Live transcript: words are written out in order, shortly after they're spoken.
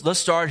Let's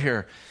start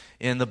here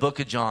in the book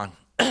of John.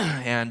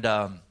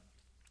 And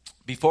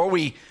before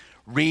we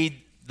read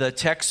the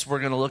text we're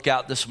going to look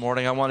at this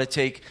morning, I want to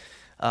take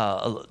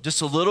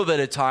just a little bit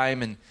of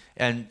time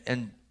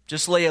and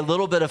just lay a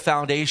little bit of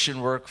foundation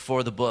work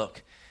for the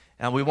book.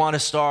 And we want to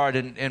start,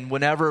 and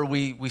whenever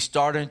we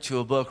start into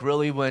a book,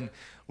 really when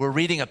we're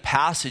reading a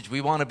passage,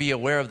 we want to be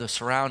aware of the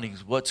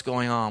surroundings, what's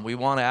going on. We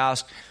want to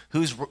ask,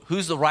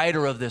 who's the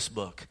writer of this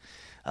book?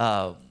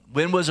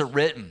 When was it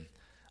written?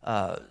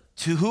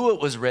 To who it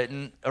was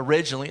written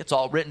originally. It's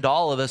all written to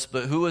all of us,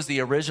 but who was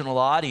the original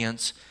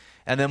audience?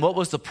 And then what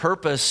was the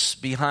purpose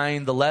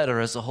behind the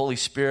letter as the Holy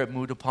Spirit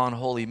moved upon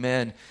holy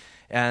men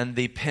and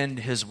they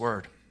penned his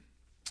word?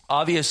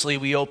 Obviously,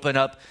 we open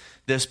up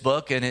this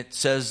book and it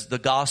says the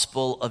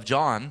Gospel of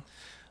John,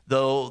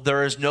 though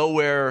there is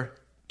nowhere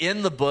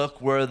in the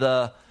book where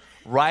the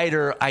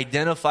writer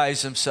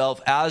identifies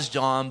himself as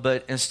John,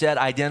 but instead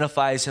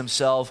identifies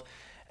himself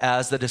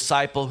as the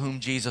disciple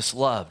whom Jesus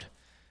loved.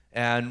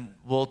 And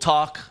we'll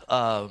talk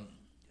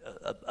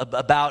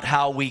about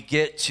how we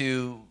get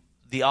to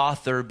the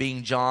author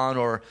being John,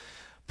 or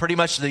pretty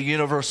much the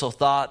universal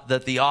thought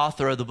that the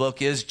author of the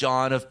book is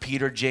John, of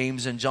Peter,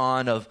 James, and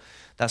John, of,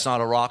 that's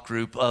not a rock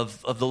group,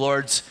 of the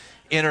Lord's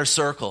inner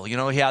circle. You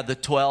know, he had the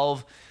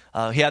 12,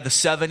 he had the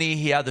 70,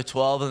 he had the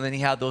 12, and then he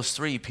had those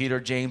three, Peter,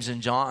 James,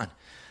 and John,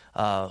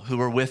 who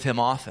were with him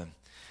often.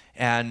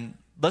 And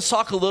let's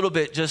talk a little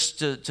bit just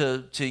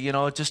to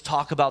just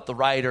talk about the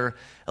writer,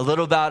 a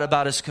little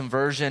about his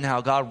conversion, how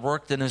God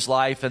worked in his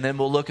life, and then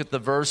we'll look at the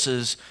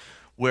verses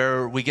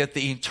where we get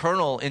the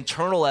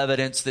internal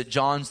evidence that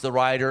John's the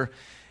writer,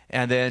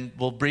 and then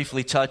we'll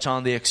briefly touch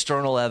on the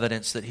external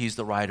evidence that he's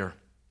the writer.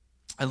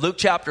 In Luke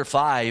chapter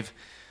 5,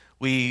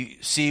 we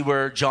see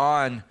where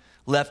John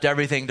left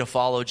everything to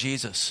follow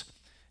Jesus.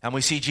 And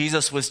we see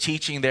Jesus was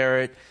teaching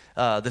there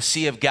at the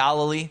Sea of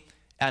Galilee,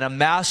 and a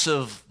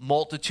massive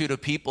multitude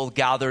of people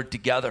gathered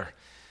together.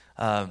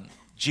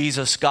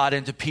 Jesus got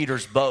into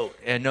Peter's boat,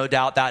 and no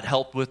doubt that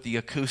helped with the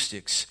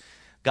acoustics.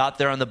 Got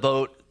there on the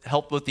boat,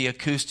 helped with the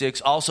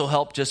acoustics, also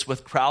helped just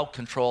with crowd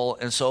control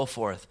and so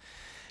forth.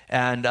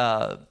 And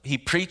he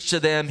preached to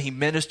them, he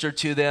ministered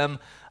to them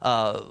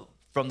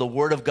from the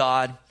Word of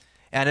God.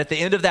 And at the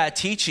end of that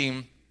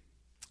teaching,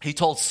 he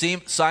told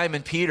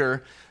Simon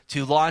Peter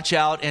to launch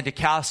out and to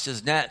cast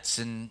his nets.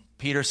 And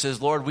Peter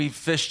says, Lord, we've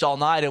fished all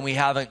night and we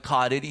haven't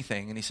caught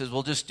anything. And he says,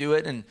 well, just do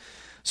it. And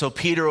so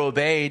Peter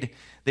obeyed.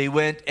 They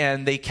went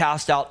and they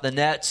cast out the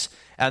nets,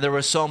 and there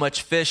was so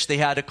much fish they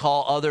had to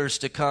call others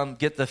to come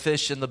get the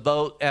fish in the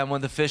boat. And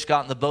when the fish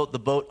got in the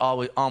boat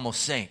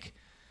almost sank.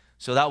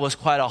 So that was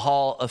quite a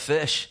haul of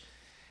fish.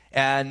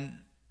 And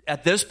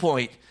at this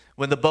point,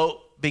 when the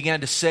boat began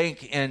to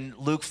sink, in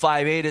Luke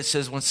 5:8, it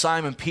says, when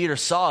Simon Peter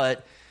saw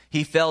it,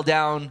 he fell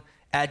down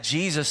at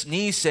Jesus'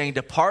 knees, saying,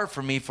 depart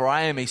from me, for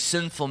I am a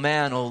sinful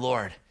man, O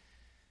Lord.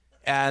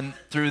 And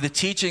through the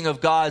teaching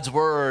of God's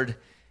word,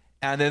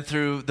 and then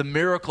through the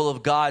miracle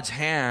of God's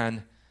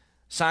hand,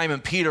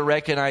 Simon Peter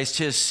recognized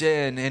his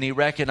sin, and he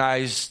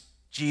recognized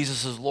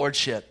Jesus'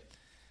 lordship.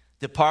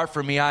 Depart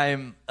from me, I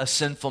am a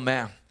sinful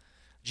man.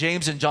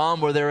 James and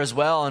John were there as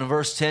well. And in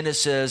verse 10 it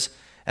says,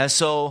 and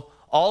so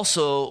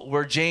also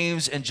were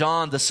James and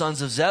John, the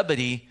sons of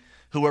Zebedee,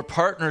 who were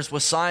partners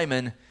with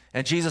Simon.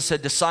 And Jesus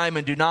said to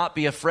Simon, do not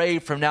be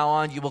afraid, from now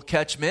on you will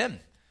catch men.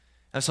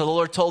 And so the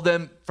Lord told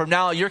them, from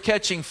now you're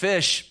catching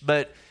fish,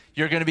 but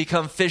you're going to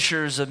become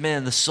fishers of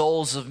men, the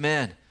souls of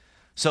men.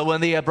 So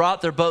when they had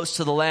brought their boats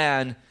to the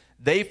land,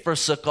 they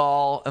forsook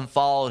all and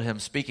followed him.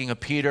 Speaking of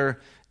Peter,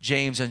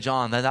 James, and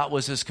John. And that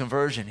was his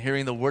conversion,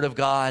 hearing the word of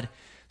God,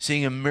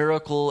 seeing a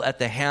miracle at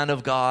the hand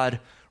of God,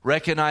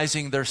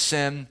 recognizing their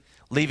sin,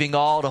 leaving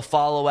all to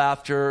follow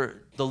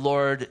after the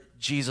Lord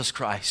Jesus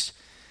Christ.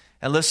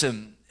 And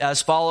listen,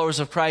 as followers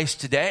of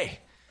Christ today,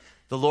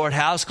 the Lord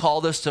has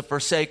called us to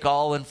forsake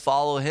all and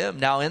follow him.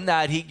 Now in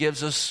that, he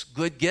gives us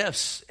good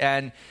gifts.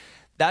 And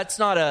that's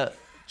not a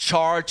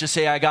charge to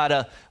say I got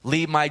to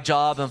leave my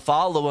job and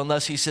follow,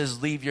 unless he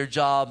says leave your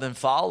job and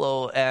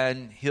follow,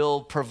 and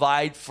he'll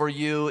provide for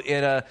you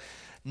in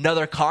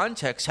another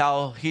context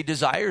how he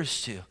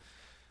desires to.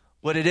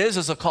 What it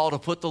is a call to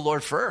put the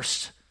Lord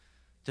first,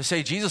 to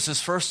say Jesus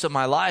is first in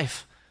my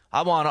life.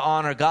 I want to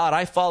honor God.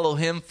 I follow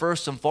him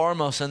first and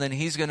foremost, and then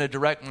he's going to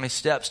direct my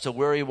steps to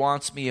where he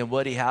wants me and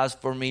what he has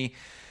for me,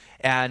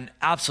 and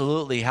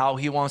absolutely how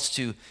he wants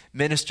to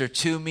minister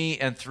to me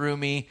and through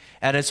me.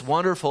 And it's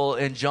wonderful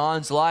in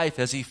John's life,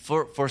 as he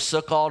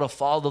forsook all to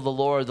follow the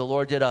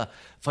Lord did a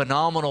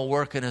phenomenal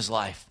work in his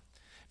life.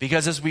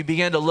 Because as we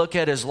begin to look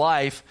at his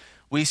life,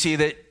 we see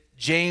that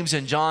James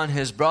and John,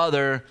 his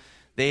brother,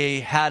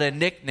 they had a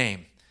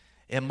nickname.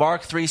 In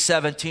Mark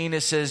 3:17,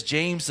 it says,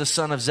 James, the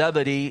son of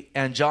Zebedee,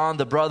 and John,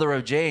 the brother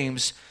of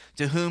James,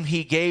 to whom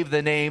he gave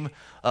the name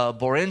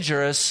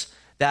Boanerges,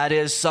 that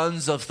is,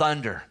 sons of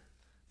thunder.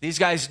 These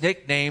guys'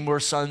 nickname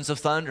were sons of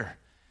thunder.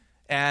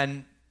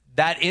 And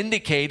that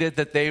indicated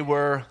that they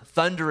were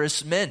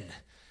thunderous men.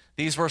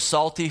 These were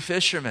salty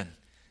fishermen.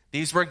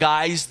 These were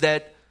guys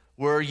that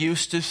were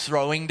used to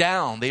throwing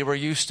down. They were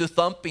used to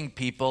thumping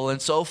people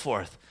and so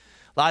forth.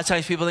 A lot of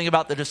times people think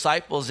about the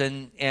disciples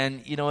and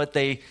you know what,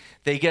 they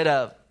get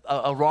a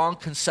wrong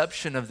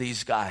conception of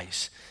these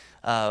guys.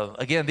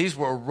 Again, these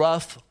were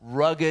rough,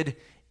 rugged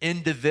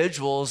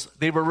individuals.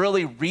 They were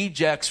really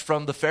rejects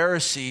from the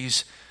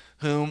Pharisees,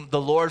 whom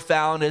the Lord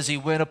found as he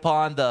went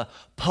upon the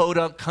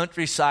podunk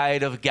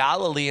countryside of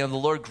Galilee, and the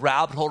Lord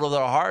grabbed hold of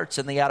their hearts,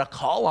 and they had a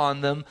call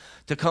on them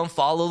to come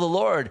follow the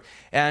Lord.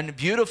 And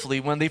beautifully,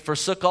 when they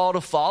forsook all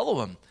to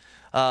follow him,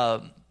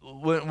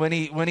 when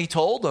he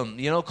told them,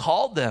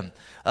 called them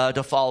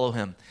to follow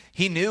him,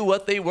 he knew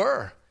what they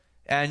were,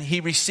 and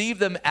he received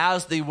them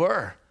as they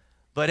were.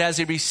 But as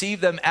he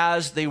received them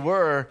as they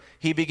were,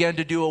 he began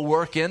to do a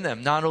work in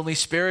them, not only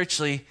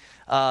spiritually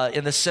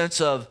in the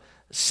sense of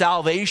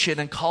salvation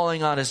and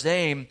calling on his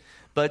name,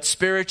 but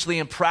spiritually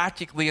and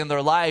practically in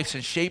their lives,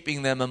 and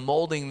shaping them and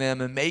molding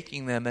them and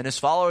making them. And as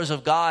followers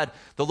of God,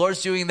 the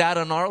Lord's doing that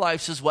in our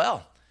lives as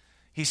well.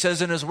 He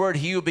says in his word,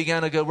 he who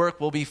began a good work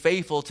will be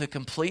faithful to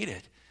complete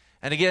it.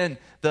 And again,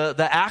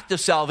 the act of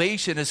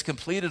salvation is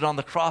completed on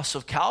the cross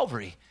of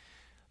Calvary.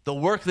 The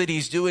work that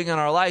he's doing in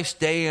our lives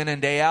day in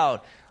and day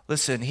out,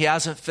 listen, he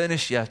hasn't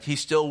finished yet.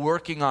 He's still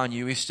working on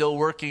you. He's still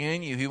working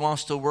in you. He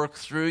wants to work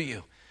through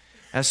you.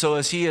 And so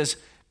as he is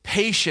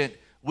patient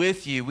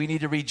with you, we need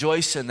to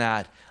rejoice in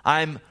that.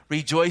 I'm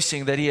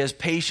rejoicing that he is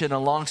patient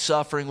and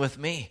long-suffering with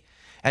me.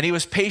 And he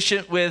was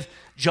patient with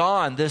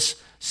John,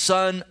 this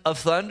son of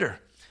thunder.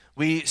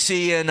 We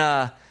see in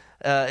the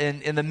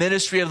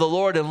ministry of the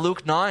Lord in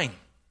Luke 9,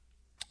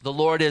 the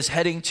Lord is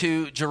heading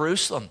to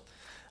Jerusalem.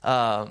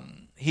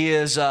 He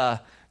is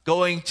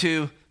going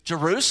to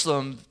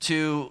Jerusalem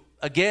to,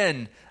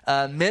 again,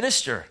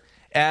 minister.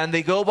 And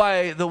they go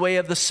by the way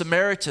of the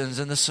Samaritans,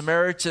 and the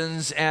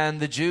Samaritans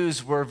and the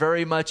Jews were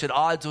very much at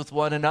odds with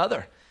one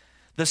another.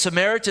 The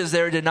Samaritans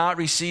there did not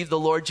receive the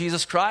Lord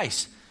Jesus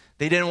Christ.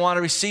 They didn't want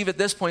to receive at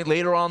this point.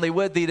 Later on they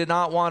would. They did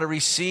not want to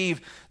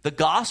receive the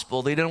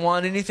gospel. They didn't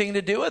want anything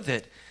to do with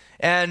it.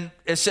 And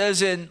it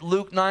says in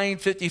Luke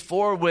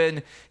 9:54,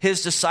 when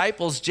his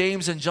disciples,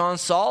 James and John,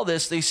 saw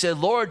this, they said,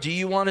 Lord, do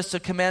you want us to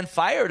command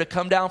fire to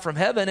come down from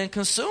heaven and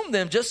consume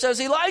them, just as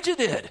Elijah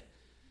did?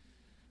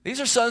 These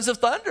are sons of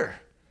thunder.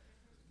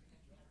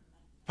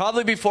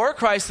 Probably before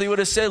Christ, they would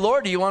have said,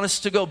 Lord, do you want us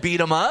to go beat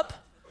them up?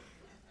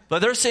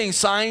 But they're seeing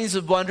signs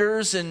and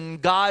wonders,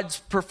 and God's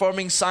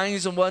performing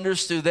signs and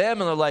wonders through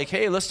them. And they're like,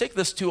 hey, let's take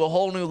this to a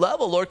whole new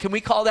level. Lord, can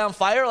we call down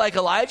fire like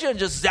Elijah and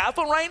just zap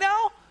them right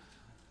now?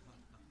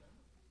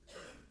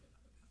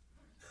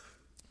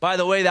 By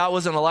the way, that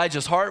wasn't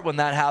Elijah's heart when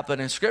that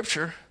happened in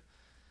Scripture.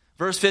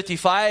 Verse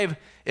 55,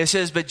 it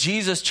says, but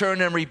Jesus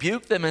turned and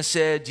rebuked them and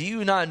said, do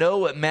you not know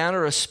what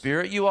manner of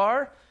spirit you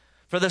are?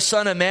 For the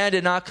Son of Man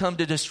did not come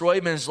to destroy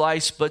men's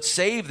lives, but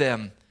save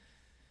them.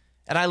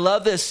 And I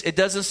love this. It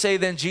doesn't say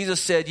then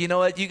Jesus said, you know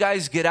what, you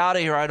guys get out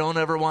of here. I don't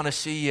ever want to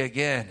see you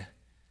again.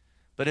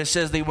 But it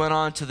says they went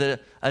on to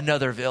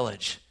another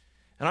village.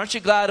 And aren't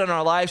you glad in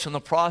our lives, in the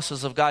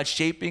process of God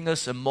shaping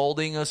us and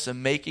molding us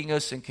and making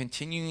us and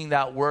continuing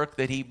that work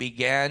that he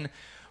began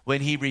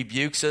when he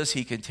rebukes us,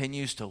 he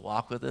continues to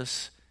walk with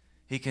us.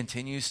 He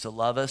continues to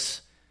love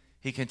us.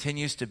 He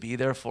continues to be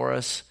there for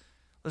us.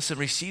 Listen,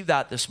 receive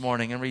that this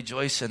morning and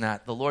rejoice in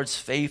that. The Lord's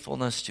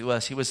faithfulness to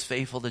us. He was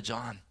faithful to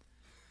John.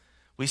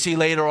 We see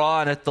later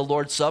on at the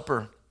Lord's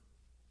Supper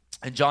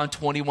in John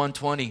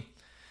 21:20,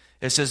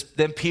 it says,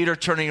 then Peter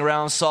turning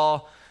around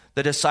saw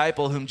the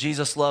disciple whom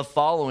Jesus loved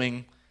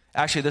following.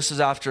 Actually, this is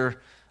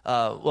after,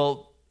 John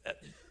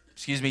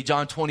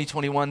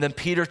 20:21. Then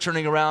Peter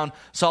turning around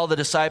saw the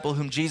disciple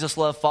whom Jesus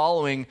loved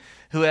following,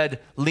 who had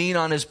leaned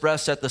on his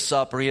breast at the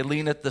supper. He had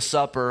leaned at the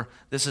supper.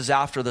 This is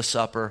after the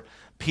supper.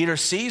 Peter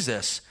sees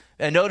this.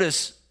 And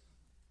notice,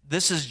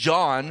 this is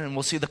John, and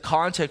we'll see the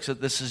context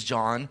of this is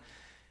John.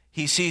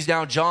 He sees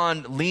now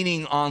John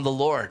leaning on the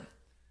Lord.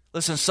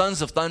 Listen,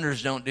 sons of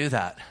thunders don't do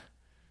that.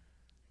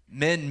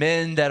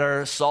 Men that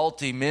are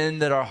salty, men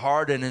that are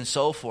hardened and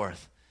so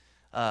forth.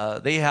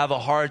 They have a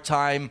hard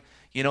time,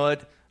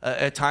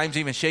 at times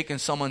even shaking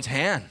someone's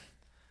hand.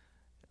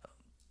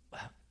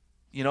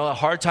 A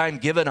hard time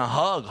giving a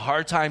hug,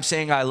 hard time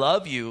saying I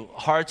love you,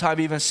 hard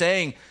time even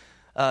saying,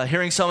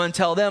 hearing someone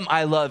tell them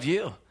I love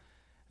you.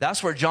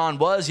 That's where John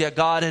was, yet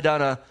God had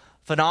done a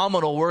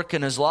phenomenal work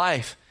in his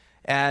life.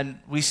 And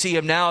we see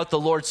him now at the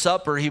Lord's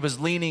Supper. He was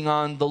leaning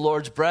on the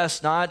Lord's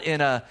breast, not in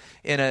a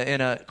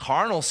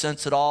carnal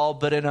sense at all,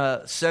 but in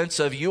a sense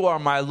of, you are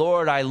my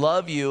Lord, I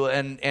love you,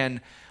 and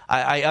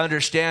I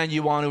understand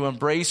you want to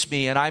embrace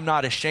me, and I'm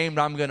not ashamed,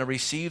 I'm going to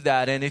receive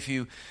that. And if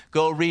you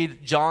go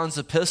read John's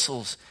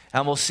epistles,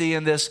 and we'll see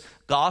in this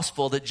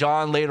gospel that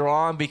John later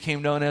on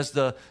became known as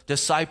the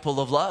disciple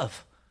of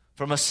love,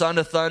 from a son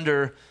of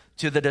thunder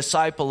to the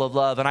disciple of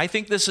love. And I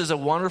think this is a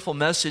wonderful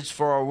message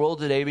for our world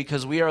today,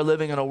 because we are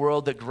living in a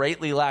world that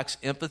greatly lacks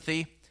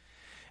empathy,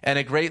 and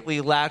it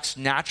greatly lacks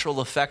natural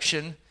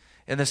affection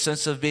in the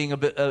sense of being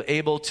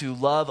able to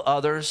love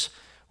others.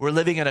 We're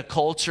living in a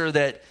culture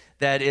that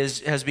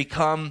has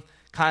become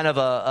kind of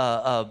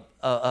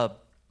a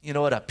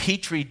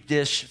petri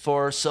dish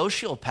for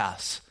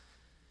sociopaths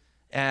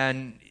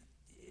and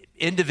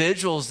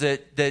individuals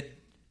that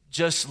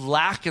just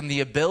lacking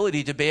the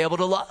ability to be able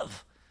to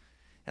love.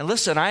 And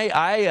listen,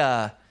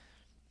 I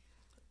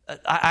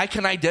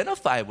can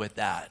identify with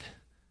that.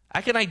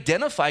 I can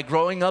identify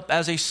growing up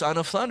as a son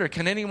of thunder.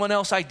 Can anyone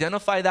else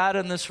identify that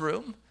in this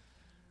room?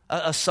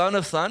 A son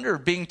of thunder,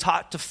 being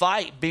taught to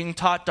fight, being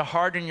taught to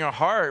harden your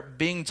heart,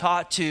 being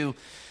taught to,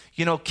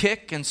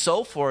 kick and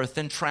so forth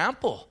and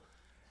trample.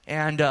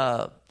 And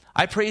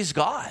I praise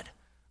God.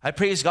 I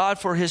praise God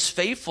for his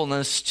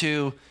faithfulness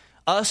to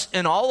us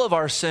in all of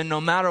our sin,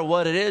 no matter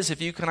what it is.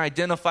 If you can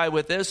identify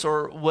with this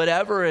or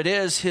whatever it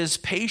is, his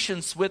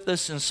patience with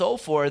us and so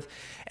forth.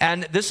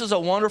 And this is a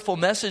wonderful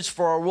message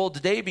for our world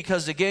today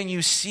because, again,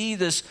 you see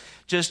this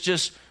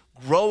just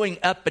growing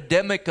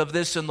epidemic of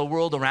this in the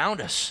world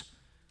around us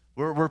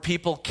where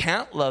people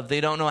can't love.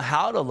 They don't know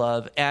how to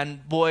love.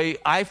 And boy,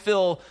 I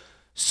feel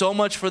so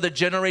much for the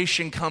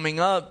generation coming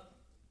up.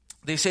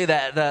 They say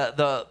that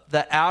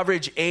the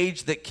average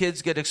age that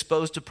kids get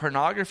exposed to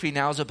pornography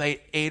now is about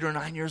 8 or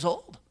 9 years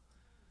old.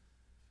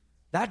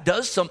 That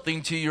does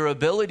something to your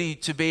ability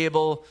to be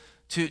able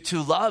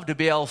to love, to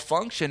be able to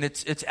function.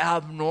 It's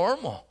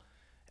abnormal.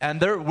 And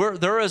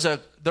there is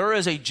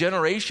a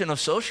generation of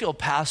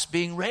sociopaths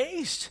being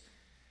raised.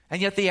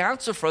 And yet the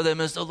answer for them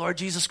is the Lord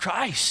Jesus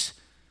Christ.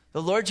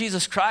 The Lord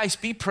Jesus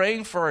Christ. Be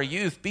praying for our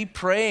youth. Be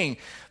praying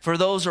for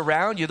those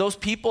around you, those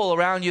people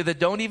around you that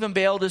don't even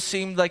be able to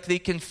seem like they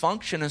can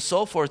function and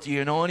so forth. Do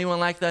you know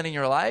anyone like that in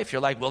your life?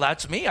 You're like, well,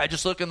 that's me. I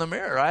just look in the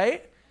mirror,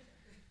 right?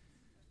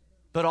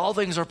 But all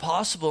things are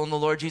possible in the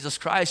Lord Jesus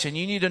Christ. And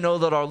you need to know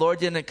that our Lord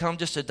didn't come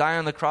just to die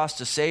on the cross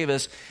to save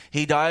us.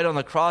 He died on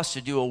the cross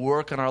to do a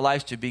work in our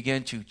lives to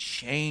begin to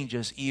change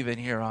us even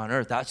here on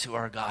earth. That's who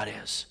our God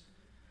is.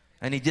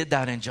 And he did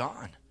that in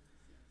John.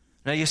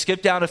 Now you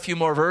skip down a few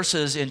more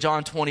verses in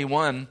John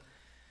 21.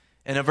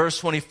 And in verse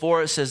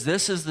 24 it says,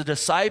 this is the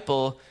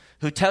disciple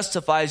who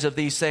testifies of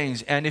these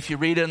things. And if you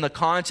read it in the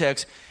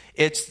context,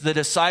 it's the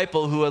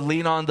disciple who would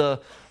lean on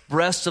the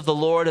breast of the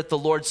Lord at the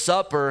Lord's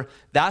Supper.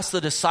 That's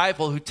the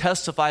disciple who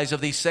testifies of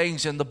these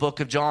things in the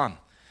book of John.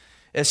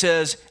 It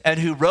says,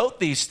 and who wrote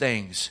these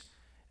things.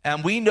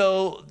 And we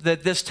know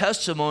that this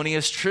testimony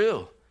is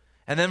true.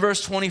 And then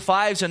verse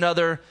 25 is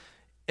another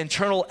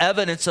internal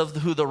evidence of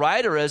who the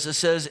writer is. It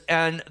says,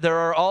 and there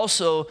are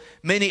also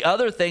many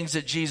other things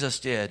that Jesus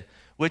did,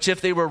 which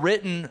if they were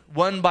written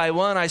one by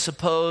one, I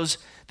suppose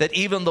that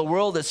even the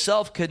world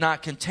itself could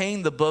not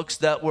contain the books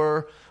that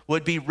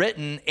would be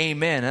written.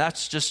 Amen. And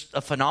that's just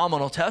a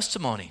phenomenal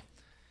testimony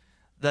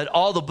that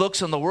all the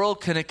books in the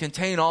world couldn't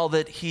contain all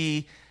that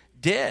he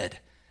did.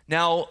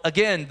 Now,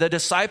 again, the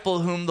disciple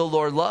whom the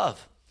Lord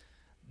loved.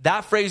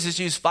 That phrase is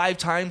used 5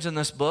 times in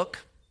this book.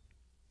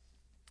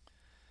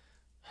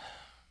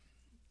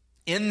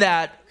 In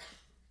that,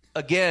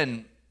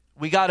 again,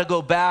 we got to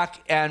go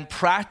back and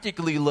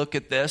practically look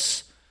at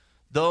this.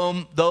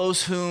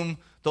 Those whom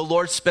the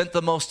Lord spent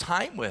the most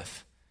time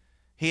with.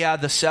 He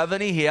had the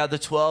 70, he had the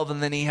 12,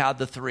 and then he had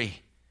the 3.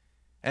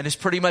 And it's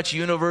pretty much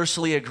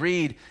universally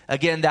agreed,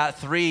 again, that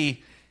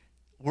 3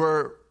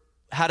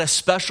 had a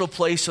special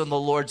place in the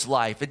Lord's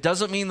life. It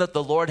doesn't mean that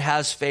the Lord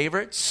has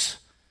favorites.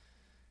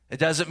 It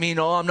doesn't mean,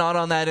 I'm not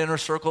on that inner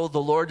circle.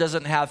 The Lord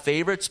doesn't have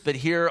favorites, but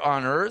here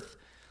on earth,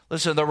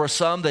 listen, there were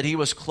some that he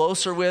was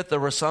closer with. There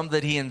were some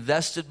that he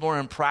invested more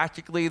in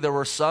practically. There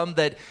were some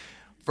that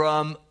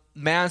from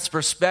man's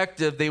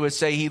perspective, they would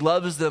say he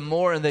loves them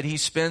more and that he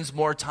spends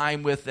more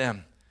time with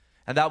them.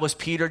 And that was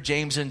Peter,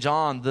 James, and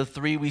John, the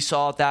 3 we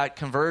saw at that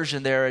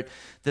conversion there at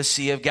the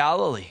Sea of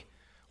Galilee.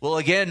 Well,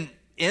 again,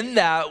 in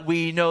that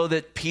we know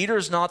that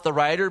Peter's not the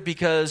writer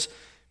because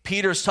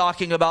Peter's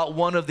talking about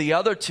one of the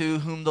other 2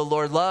 whom the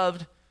Lord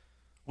loved.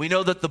 We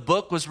know that the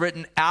book was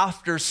written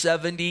after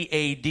 70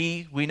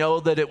 AD. We know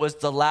that it was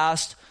the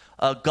last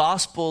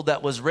gospel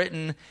that was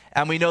written.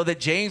 And we know that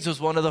James was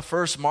one of the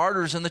first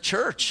martyrs in the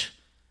church.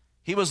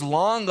 He was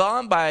long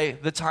gone by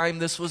the time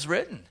this was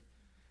written.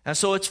 And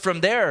so it's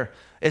from there.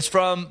 It's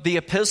from the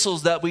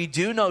epistles that we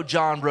do know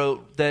John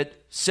wrote that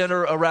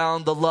center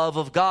around the love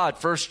of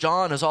God. 1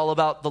 John is all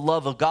about the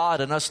love of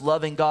God and us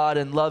loving God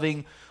and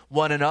loving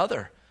one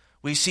another.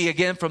 We see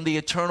again from the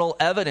eternal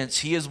evidence,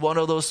 he is one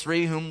of those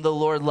 3 whom the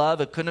Lord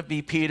loved. It couldn't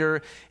be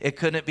Peter. It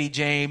couldn't be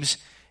James.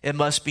 It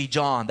must be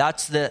John.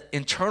 That's the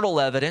internal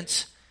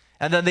evidence.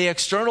 And then the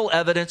external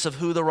evidence of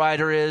who the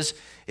writer is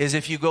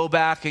if you go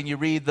back and you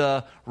read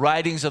the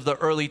writings of the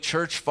early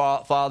church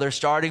fathers,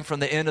 starting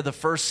from the end of the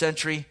 1st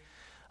century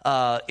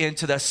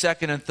into the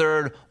 2nd and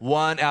 3rd,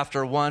 one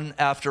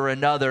after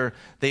another,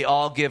 they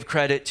all give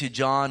credit to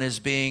John as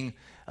being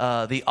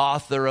the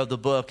author of the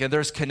book. And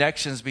there's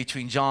connections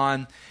between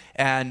John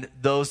and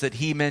those that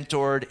he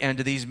mentored and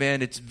to these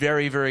men. It's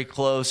very, very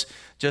close,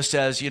 just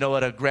as,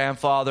 a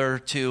grandfather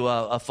to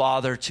a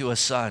father to a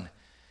son.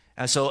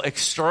 And so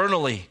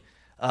externally,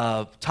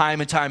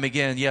 time and time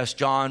again, yes,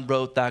 John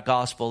wrote that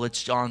gospel.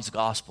 It's John's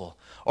gospel.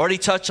 Already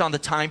touched on the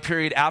time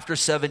period after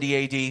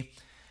 70 AD,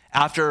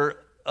 after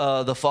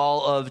the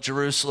fall of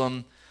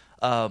Jerusalem.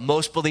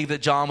 Most believe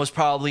that John was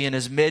probably in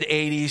his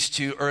mid-80s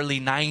to early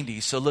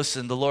 90s. So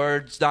listen, the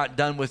Lord's not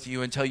done with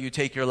you until you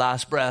take your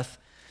last breath.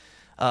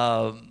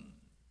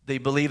 They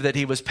believe that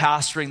he was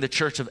pastoring the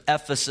church of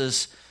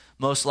Ephesus,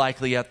 most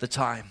likely at the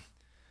time.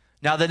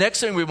 Now, the next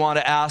thing we want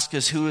to ask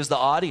is, who is the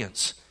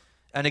audience?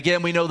 And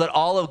again, we know that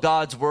all of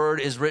God's word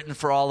is written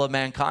for all of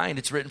mankind.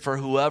 It's written for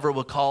whoever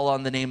will call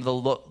on the name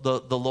of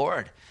the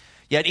Lord.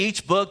 Yet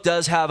each book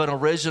does have an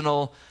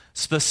original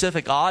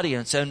specific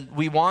audience, and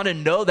we want to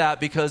know that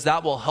because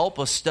that will help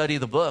us study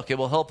the book. It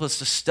will help us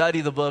to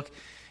study the book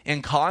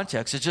in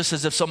context. It's just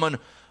as if someone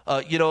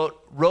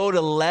wrote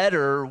a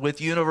letter with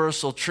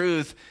universal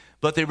truth,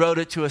 but they wrote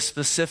it to a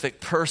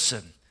specific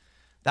person.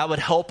 That would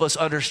help us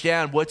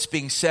understand what's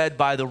being said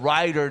by the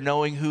writer,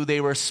 knowing who they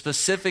were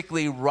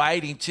specifically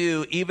writing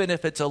to, even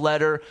if it's a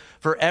letter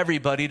for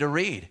everybody to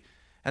read.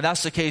 And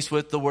that's the case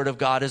with the Word of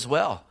God as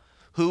well.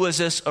 Who was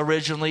this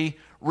originally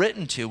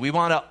written to? We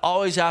want to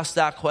always ask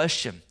that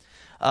question.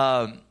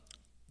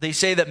 They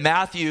say that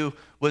Matthew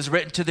was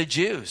written to the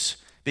Jews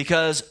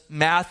because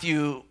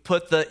Matthew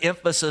put the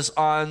emphasis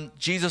on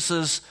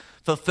Jesus'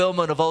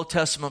 fulfillment of Old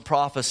Testament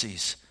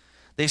prophecies.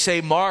 They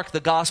say Mark, the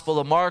Gospel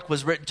of Mark,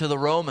 was written to the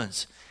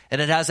Romans, and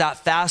it has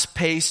that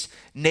fast-paced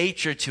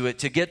nature to it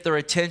to get their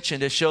attention,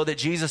 to show that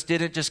Jesus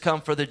didn't just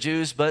come for the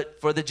Jews, but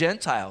for the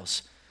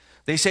Gentiles.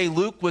 They say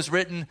Luke was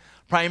written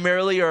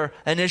primarily or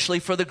initially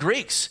for the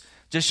Greeks,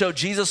 to show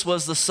Jesus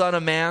was the Son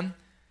of Man.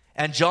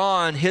 And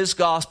John, his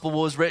gospel,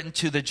 was written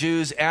to the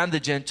Jews and the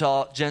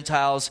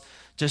Gentiles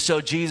to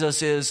show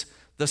Jesus is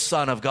the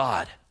Son of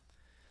God.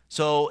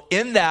 So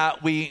in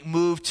that, we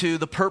move to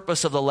the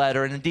purpose of the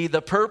letter. And indeed,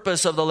 the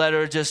purpose of the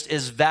letter just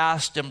is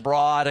vast and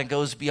broad and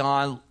goes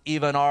beyond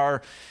even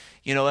our,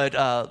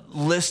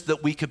 list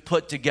that we could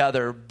put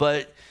together.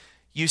 But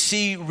you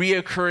see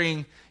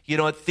reoccurring,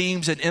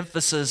 themes and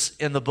emphasis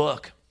in the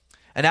book.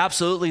 And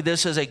absolutely,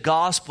 this is a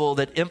gospel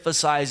that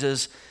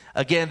emphasizes,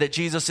 again, that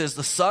Jesus is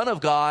the Son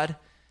of God.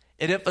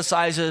 It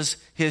emphasizes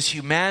his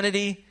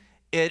humanity.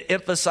 It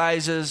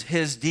emphasizes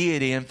his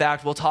deity. In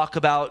fact, we'll talk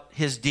about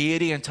his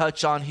deity and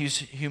touch on his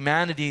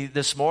humanity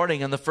this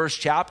morning. And the first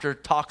chapter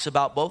talks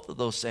about both of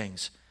those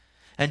things.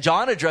 And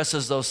John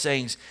addresses those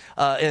things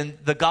in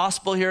the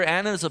gospel here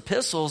and in his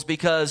epistles,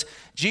 because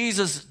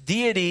Jesus'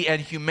 deity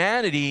and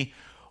humanity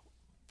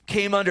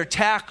came under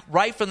attack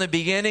right from the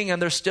beginning,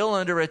 and they're still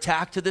under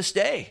attack to this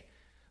day.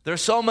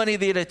 There's so many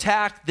that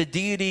attack the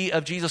deity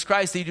of Jesus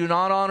Christ. They do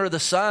not honor the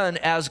Son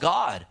as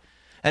God.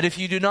 And if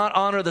you do not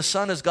honor the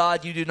Son as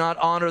God, you do not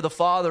honor the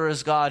Father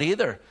as God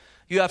either.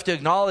 You have to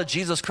acknowledge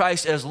Jesus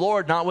Christ as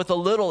Lord, not with a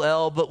little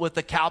L, but with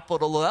a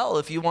capital L,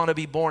 if you want to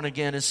be born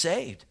again and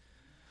saved.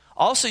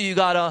 Also, you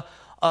got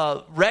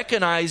to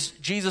recognize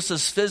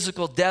Jesus'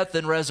 physical death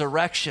and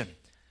resurrection.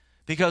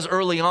 Because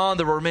early on,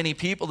 there were many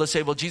people that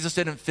say, well, Jesus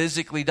didn't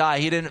physically die.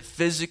 He didn't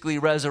physically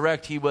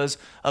resurrect. He was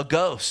a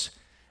ghost.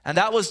 And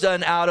that was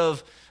done out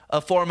of a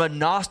form of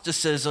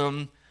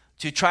Gnosticism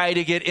to try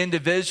to get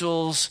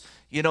individuals,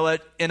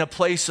 in a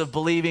place of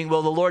believing,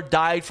 well, the Lord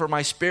died for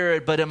my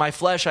spirit, but in my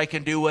flesh, I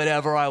can do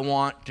whatever I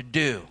want to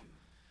do.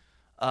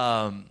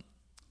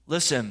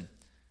 Listen,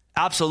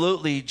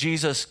 absolutely,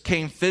 Jesus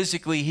came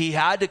physically. He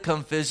had to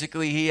come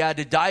physically. He had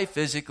to die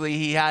physically.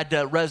 He had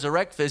to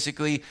resurrect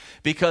physically,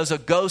 because a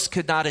ghost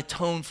could not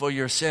atone for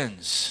your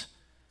sins.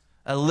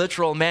 A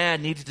literal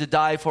man needed to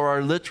die for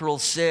our literal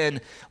sin,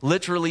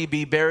 literally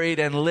be buried,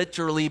 and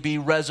literally be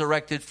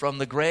resurrected from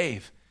the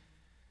grave.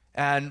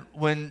 And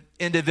when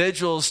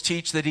individuals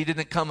teach that he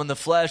didn't come in the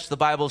flesh, the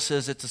Bible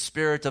says it's a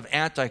spirit of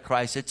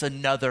Antichrist. It's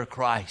another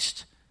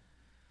Christ.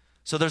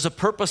 So there's a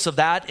purpose of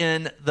that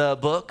in the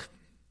book.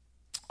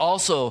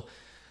 Also,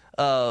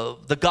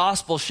 the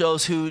gospel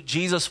shows who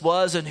Jesus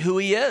was and who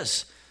he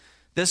is.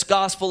 This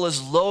gospel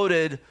is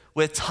loaded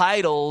with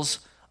titles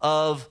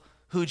of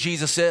who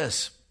Jesus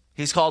is.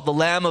 He's called the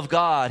Lamb of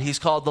God. He's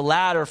called the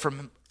ladder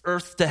from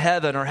earth to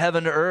heaven, or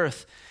heaven to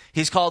earth.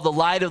 He's called the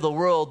light of the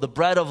world, the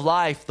bread of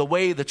life, the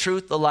way, the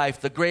truth, the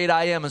life, the great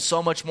I am, and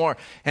so much more.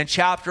 And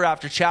chapter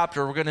after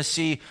chapter, we're going to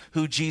see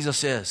who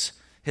Jesus is,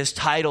 his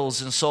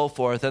titles and so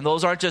forth. And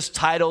those aren't just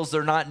titles.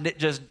 They're not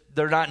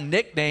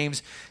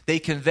nicknames. They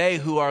convey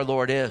who our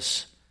Lord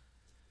is.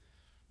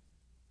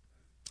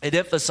 It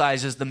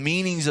emphasizes the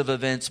meanings of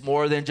events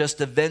more than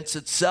just events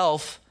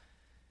itself.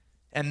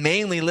 And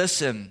mainly,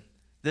 listen,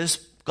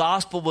 this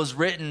gospel was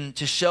written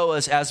to show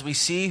us, as we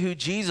see who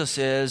Jesus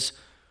is,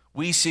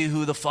 we see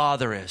who the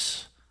Father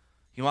is.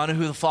 You want to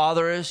know who the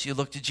Father is? You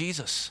look to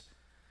Jesus.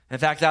 In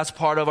fact, that's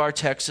part of our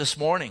text this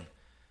morning.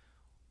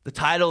 The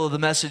title of the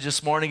message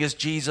this morning is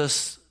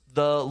Jesus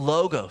the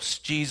Logos,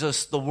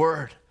 Jesus the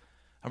Word.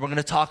 And we're going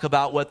to talk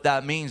about what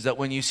that means, that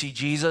when you see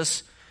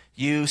Jesus,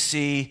 you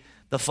see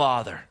the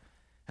Father.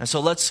 And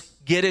so let's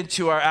get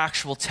into our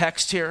actual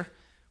text here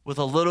with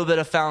a little bit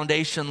of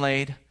foundation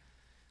laid.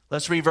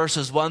 Let's read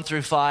verses 1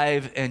 through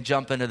 5 and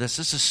jump into this.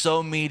 This is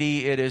so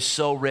meaty. It is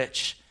so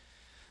rich.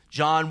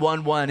 John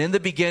 1:1, in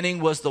the beginning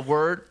was the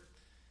Word,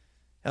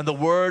 and the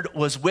Word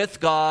was with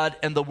God,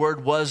 and the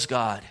Word was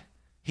God.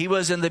 He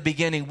was in the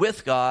beginning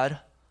with God.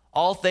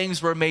 All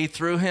things were made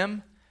through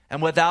him,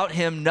 and without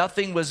him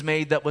nothing was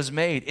made that was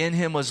made. In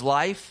him was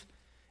life,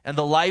 and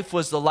the life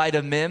was the light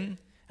of men,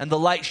 and the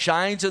light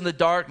shines in the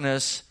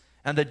darkness,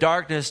 and the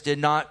darkness did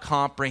not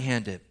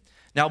comprehend it.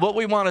 Now, what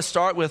we want to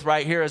start with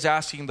right here is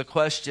asking the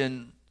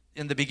question,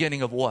 in the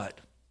beginning of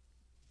what?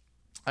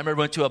 I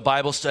remember I went to a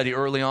Bible study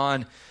early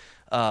on,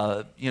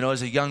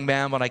 as a young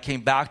man when I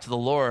came back to the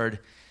Lord,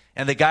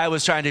 and the guy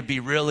was trying to be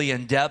really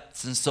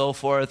in-depth and so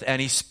forth,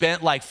 and he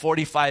spent like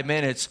 45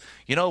 minutes,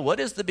 what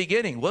is the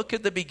beginning? What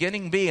could the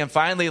beginning be? And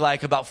finally,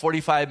 like about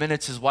 45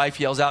 minutes, his wife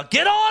yells out,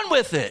 "Get on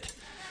with it!"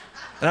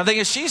 And I'm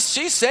thinking,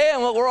 she's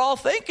saying what we're all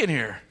thinking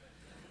here.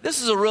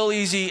 This is a real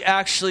easy,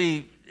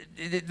 actually,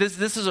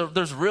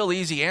 there's real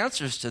easy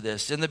answers to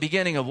this. In the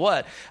beginning of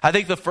what? I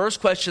think the first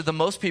question that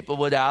most people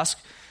would ask,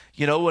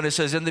 when it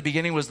says in the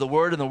beginning was the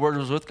Word, and the Word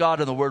was with God,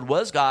 and the Word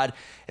was God,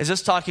 is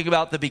this talking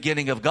about the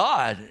beginning of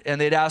God? And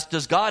they'd ask,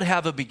 does God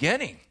have a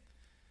beginning?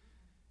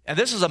 And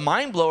this is a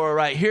mind blower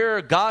right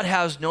here. God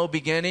has no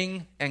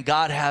beginning, and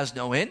God has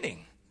no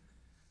ending.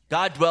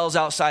 God dwells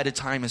outside of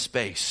time and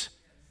space.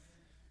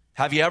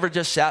 Have you ever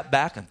just sat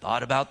back and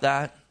thought about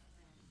that?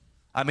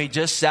 I mean,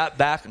 just sat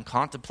back and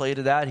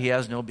contemplated that. He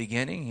has no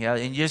beginning.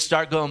 And you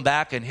start going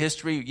back in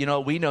history.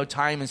 We know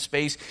time and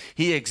space.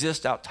 He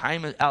exists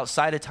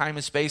outside of time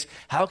and space.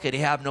 How could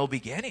he have no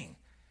beginning?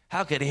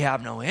 How could he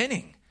have no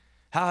ending?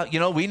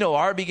 We know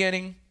our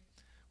beginning.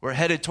 We're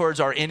headed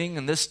towards our ending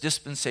in this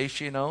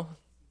dispensation,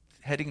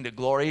 heading to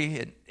glory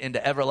and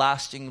into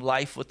everlasting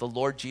life with the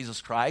Lord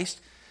Jesus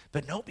Christ.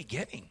 But no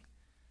beginning.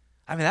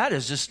 I mean, that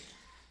is just,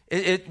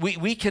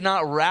 we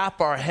cannot wrap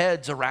our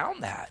heads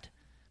around that.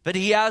 But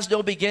he has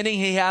no beginning,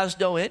 he has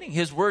no ending.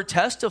 His word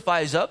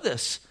testifies of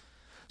this.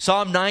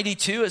 Psalm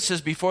 92, it says,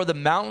 before the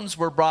mountains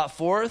were brought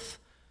forth,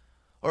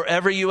 or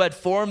ever you had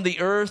formed the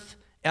earth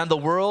and the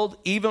world,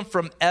 even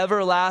from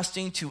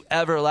everlasting to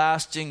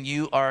everlasting,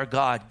 you are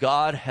God.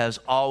 God has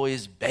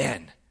always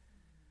been.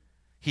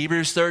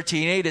 Hebrews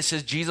 13:8, it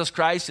says, Jesus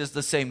Christ is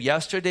the same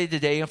yesterday,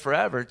 today, and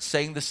forever. It's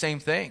saying the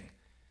same thing.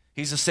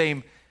 He's the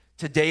same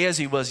today as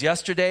he was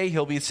yesterday.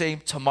 He'll be the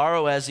same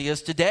tomorrow as he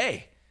is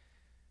today.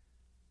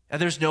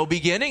 And there's no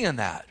beginning in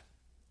that.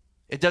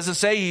 It doesn't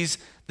say he's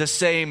the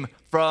same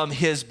from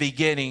his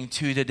beginning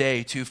to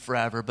today to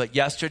forever. But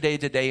yesterday,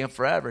 today, and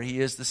forever.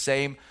 He is the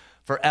same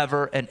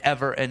forever and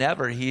ever and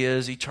ever. He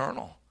is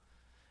eternal.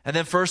 And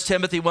then 1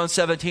 Timothy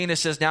 1:17, it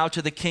says, now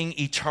to the King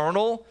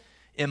eternal,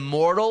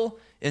 immortal,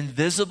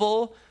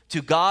 invisible,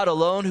 to God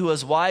alone who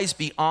is wise,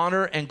 be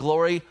honor and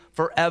glory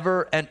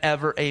forever and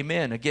ever.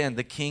 Amen. Again,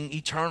 the King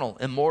eternal,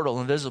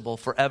 immortal, invisible,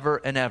 forever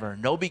and ever.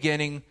 No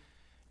beginning,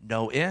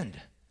 no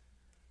end.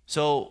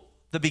 So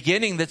the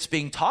beginning that's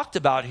being talked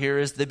about here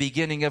is the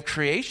beginning of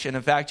creation.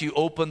 In fact, you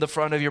open the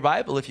front of your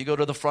Bible. If you go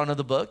to the front of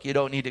the book, you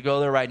don't need to go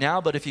there right now,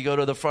 but if you go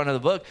to the front of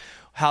the book,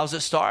 how's it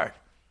start?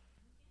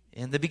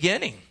 In the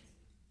beginning.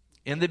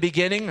 In the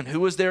beginning, and who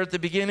was there at the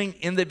beginning?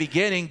 In the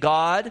beginning,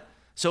 God.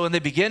 So in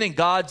the beginning,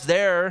 God's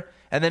there,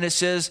 and then it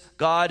says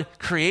God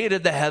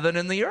created the heaven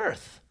and the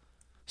earth.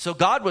 So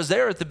God was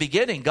there at the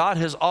beginning. God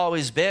has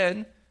always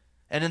been.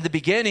 And in the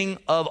beginning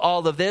of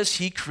all of this,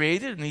 he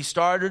created, and he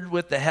started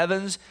with the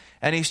heavens,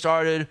 and he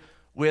started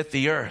with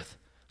the earth.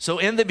 So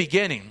in the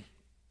beginning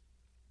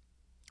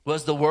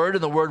was the Word,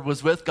 and the Word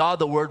was with God.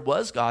 The Word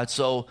was God.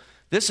 So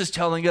this is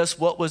telling us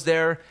what was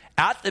there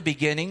at the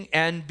beginning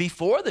and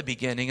before the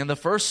beginning. And the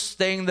first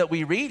thing that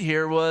we read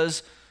here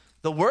was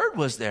the Word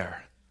was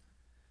there.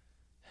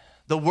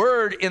 The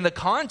Word in the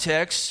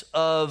context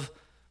of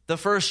the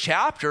first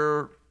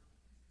chapter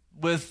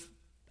with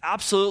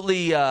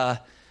absolutely...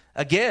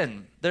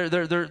 Again,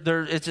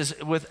 it's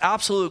just with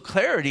absolute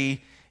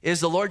clarity is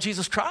the Lord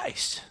Jesus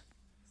Christ.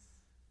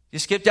 You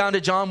skip down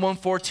to John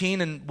 1:14,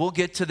 and we'll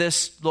get to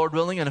this, Lord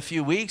willing, in a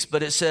few weeks,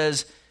 but it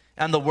says,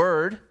 and the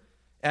Word,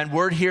 and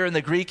word here in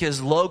the Greek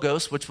is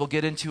logos, which we'll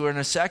get into in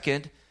a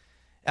second,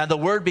 and the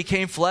Word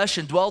became flesh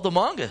and dwelled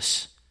among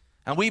us.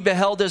 And we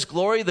beheld his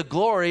glory, the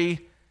glory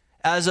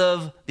as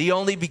of the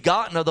only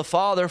begotten of the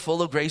Father,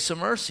 full of grace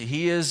and mercy.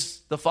 He is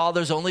the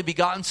Father's only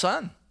begotten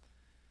Son.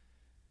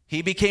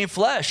 He became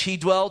flesh. He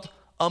dwelt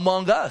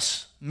among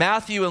us.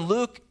 Matthew and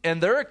Luke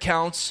and their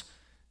accounts,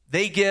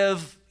 they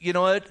give,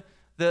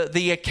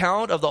 the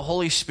account of the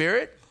Holy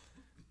Spirit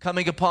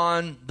coming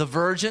upon the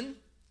virgin.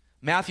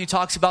 Matthew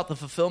talks about the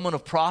fulfillment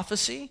of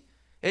prophecy.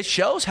 It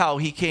shows how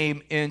he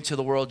came into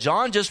the world.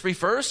 John just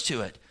refers to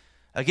it.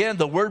 Again,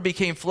 the Word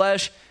became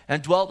flesh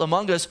and dwelt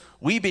among us.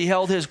 We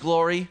beheld his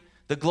glory,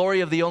 the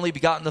glory of the only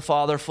begotten of the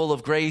Father, full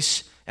of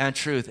grace and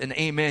truth. And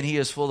amen, he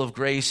is full of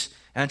grace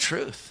and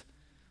truth.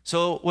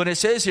 So when it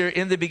says here,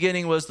 in the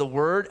beginning was the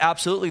Word,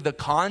 absolutely the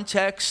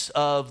context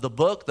of the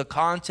book, the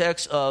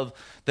context of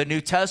the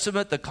New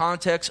Testament, the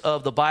context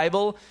of the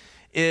Bible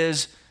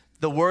is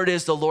the Word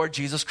is the Lord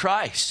Jesus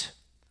Christ.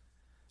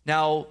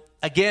 Now,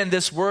 again,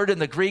 this word in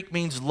the Greek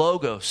means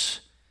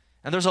logos.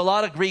 And there's a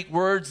lot of Greek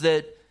words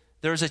that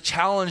there's a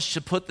challenge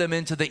to put them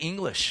into the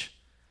English.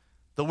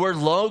 The word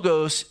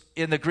logos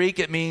in the Greek,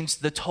 it means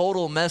the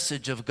total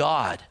message of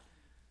God.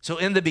 So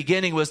in the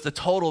beginning was the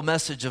total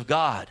message of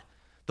God.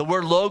 The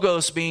word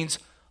logos means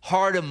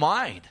heart and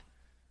mind.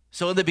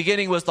 So in the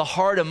beginning was the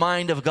heart and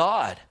mind of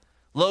God.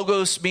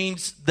 Logos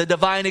means the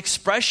divine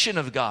expression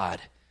of God.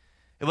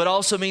 It would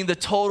also mean the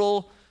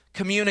total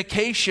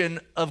communication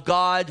of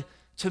God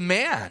to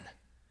man.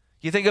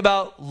 You think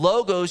about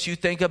logos, you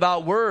think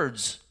about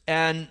words,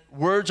 and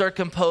words are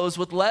composed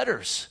with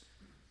letters.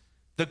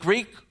 The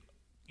Greek,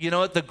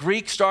 the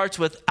Greek starts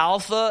with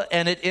alpha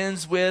and it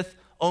ends with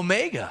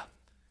omega.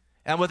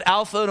 And with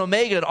alpha and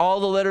omega and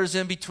all the letters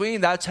in between,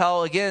 that's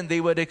how, again,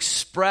 they would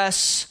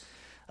express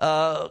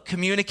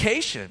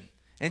communication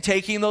and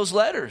taking those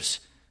letters.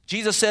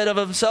 Jesus said of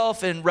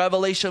himself in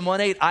Revelation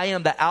 1:8, I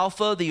am the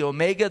Alpha, the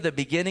Omega, the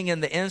beginning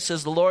and the end,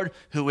 says the Lord,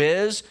 who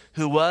is,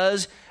 who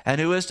was,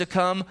 and who is to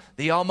come,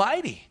 the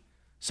Almighty.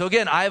 So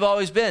again, I've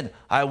always been.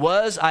 I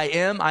was, I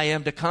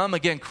am to come.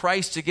 Again,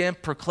 Christ again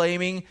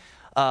proclaiming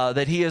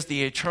that he is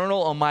the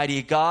eternal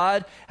Almighty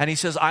God. And he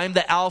says, I'm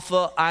the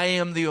Alpha, I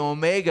am the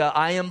Omega,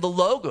 I am the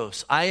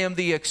Logos. I am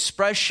the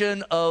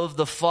expression of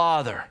the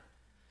Father.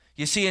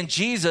 You see, in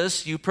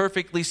Jesus, you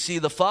perfectly see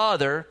the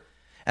Father.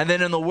 And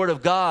then in the Word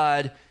of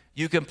God,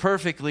 you can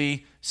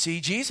perfectly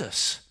see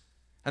Jesus.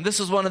 And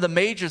this is one of the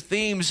major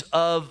themes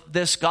of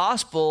this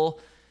gospel.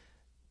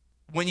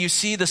 When you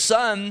see the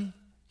Son,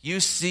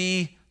 you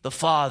see the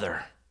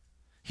Father.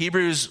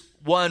 Hebrews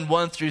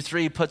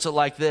 1:1-3 puts it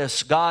like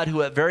this: God,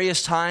 who at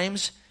various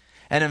times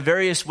and in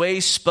various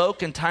ways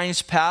spoke in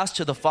times past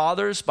to the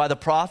fathers by the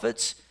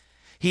prophets,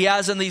 he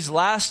has in these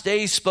last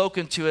days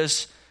spoken to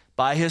us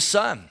by his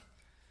Son.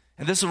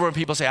 And this is where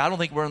people say, I don't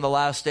think we're in the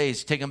last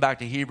days. Take them back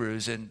to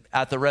Hebrews, and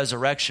at the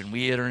resurrection,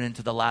 we enter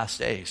into the last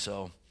days.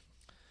 So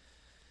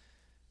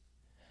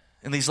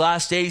in these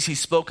last days,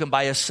 he's spoken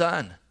by his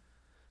Son,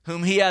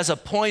 whom he has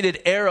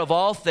appointed heir of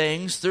all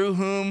things, through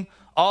whom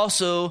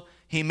also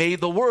he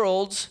made the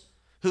worlds,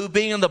 who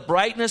being in the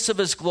brightness of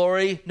his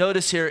glory,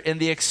 notice here, in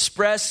the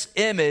express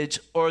image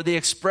or the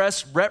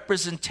express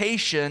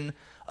representation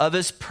of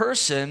his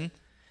person,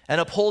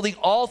 and upholding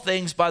all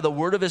things by the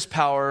word of his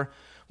power,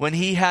 when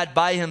he had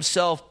by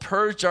himself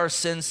purged our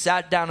sins,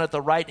 sat down at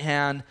the right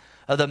hand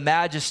of the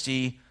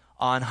majesty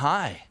on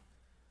high.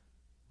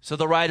 So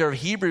the writer of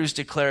Hebrews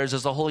declares,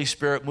 as the Holy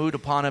Spirit moved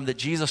upon him, that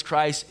Jesus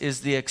Christ is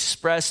the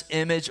express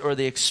image or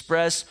the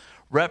express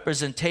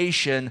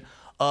representation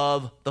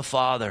of the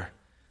Father.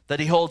 That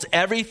he holds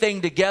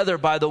everything together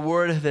by the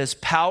word of his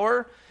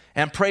power.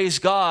 And praise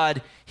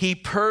God, he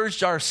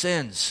purged our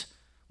sins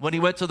when he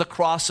went to the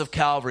cross of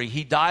Calvary.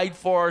 He died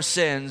for our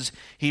sins.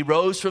 He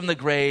rose from the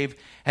grave,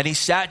 and he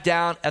sat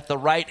down at the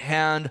right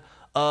hand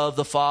of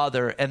the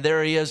Father. And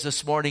there he is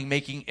this morning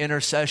making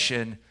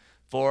intercession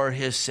for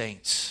his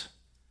saints.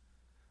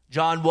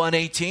 John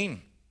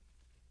 1:18.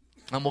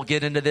 And we'll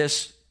get into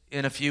this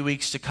in a few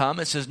weeks to come.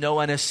 It says, no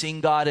one has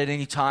seen God at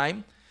any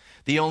time.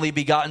 The only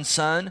begotten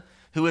Son,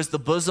 who is the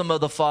bosom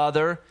of the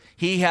Father,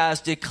 he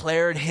has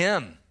declared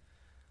him.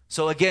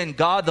 So again,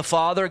 God the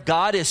Father,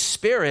 God is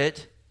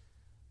spirit.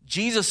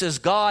 Jesus is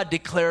God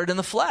declared in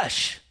the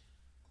flesh.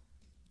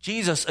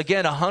 Jesus,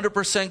 again,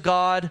 100%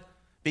 God,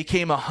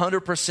 became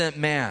 100%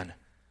 man.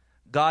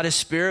 God is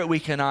spirit, we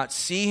cannot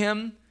see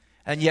him,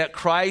 and yet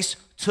Christ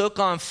took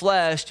on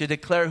flesh to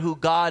declare who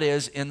God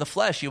is in the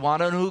flesh. You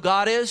want to know who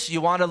God is?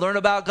 You want to learn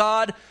about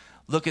God?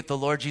 Look at the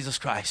Lord Jesus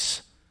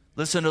Christ.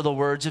 Listen to the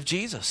words of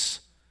Jesus.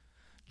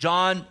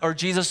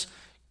 Jesus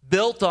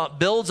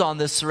builds on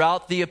this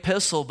throughout the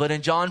epistle, but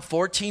in John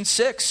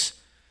 14:6,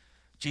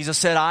 Jesus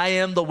said, I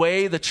am the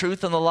way, the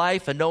truth, and the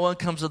life, and no one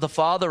comes to the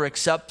Father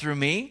except through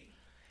me.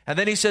 And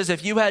then he says,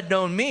 if you had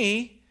known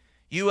me,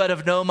 you would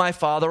have known my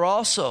Father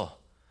also.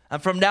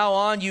 And from now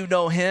on, you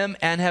know him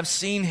and have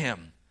seen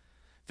him.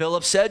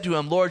 Philip said to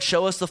him, Lord,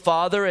 show us the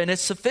Father, and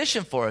it's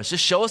sufficient for us.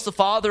 Just show us the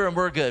Father, and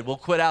we're good. We'll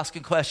quit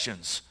asking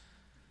questions.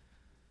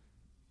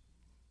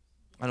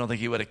 I don't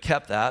think he would have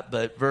kept that,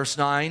 but verse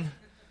 9,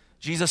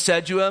 Jesus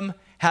said to him,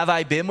 have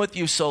I been with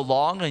you so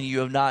long, and you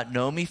have not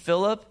known me,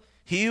 Philip?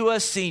 He who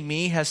has seen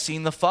me has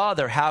seen the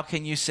Father. How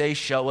can you say,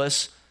 show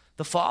us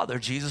the Father?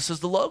 Jesus is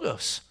the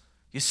Logos.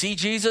 You see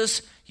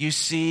Jesus, you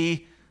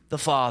see the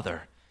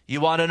Father.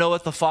 You want to know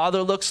what the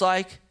Father looks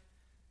like?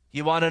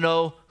 You want to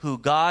know who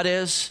God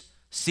is?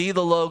 See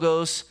the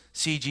Logos,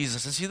 see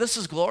Jesus. And see, this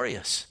is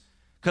glorious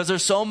because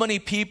there's so many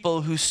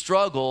people who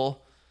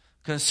struggle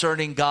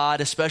concerning God,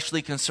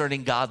 especially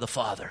concerning God the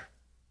Father.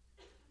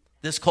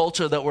 This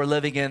culture that we're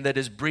living in that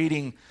is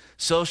breeding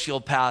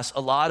sociopaths,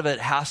 a lot of it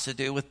has to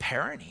do with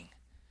parenting.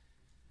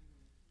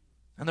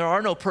 And there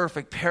are no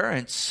perfect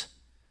parents.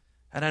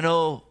 And I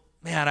know,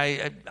 man,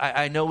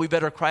 I know we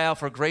better cry out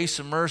for grace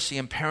and mercy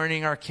in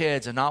parenting our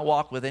kids and not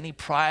walk with any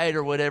pride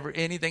or whatever,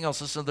 anything else.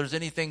 Listen, if there's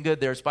anything good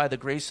there, it's by the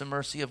grace and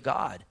mercy of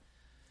God.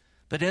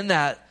 But in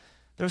that,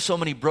 there's so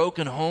many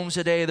broken homes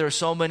today. There's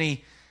so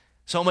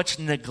much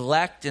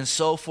neglect and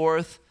so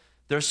forth.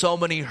 There's so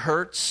many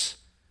hurts.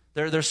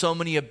 There's so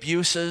many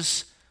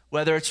abuses,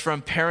 whether it's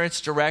from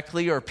parents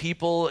directly or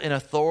people in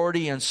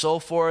authority and so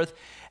forth.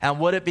 And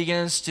what it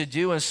begins to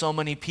do in so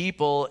many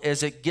people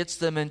is it gets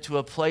them into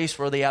a place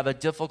where they have a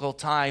difficult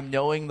time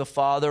knowing the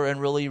Father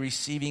and really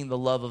receiving the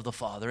love of the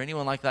Father.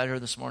 Anyone like that here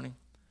this morning?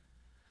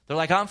 They're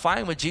like, I'm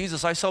fine with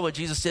Jesus. I saw what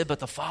Jesus did, but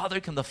the Father,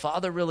 can the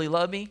Father really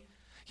love me?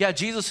 Yeah,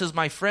 Jesus is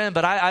my friend,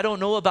 but I don't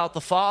know about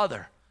the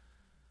Father.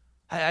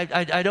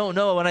 I don't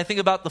know. When I think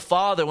about the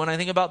Father, when I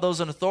think about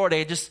those in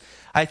authority,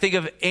 I think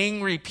of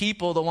angry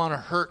people that want to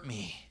hurt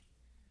me.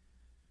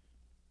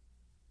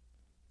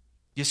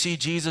 You see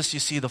Jesus, you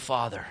see the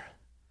Father.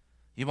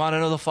 You want to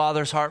know the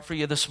Father's heart for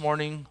you this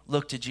morning?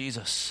 Look to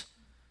Jesus.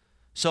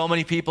 So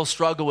many people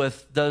struggle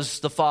with, does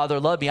the Father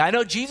love me? I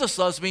know Jesus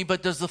loves me,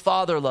 but does the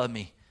Father love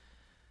me?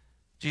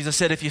 Jesus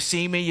said, if you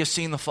see me, you've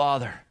seen the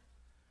Father.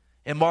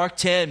 In Mark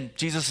 10,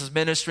 Jesus is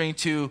ministering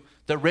to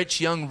the rich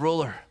young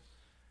ruler.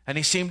 And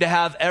he seemed to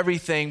have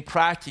everything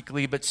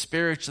practically, but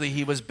spiritually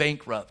he was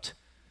bankrupt.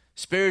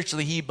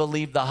 Spiritually, he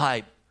believed the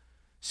hype.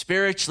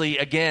 Spiritually,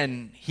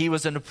 again, he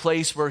was in a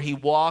place where he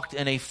walked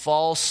in a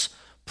false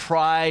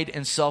pride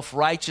and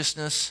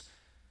self-righteousness.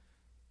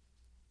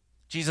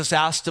 Jesus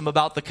asked him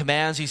about the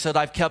commands. He said,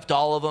 I've kept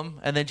all of them.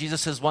 And then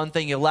Jesus says, one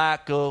thing you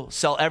lack, go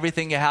sell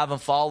everything you have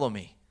and follow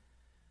me.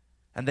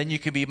 And then you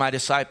can be my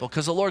disciple.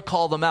 Because the Lord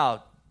called him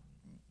out.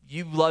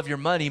 You love your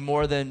money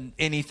more than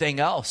anything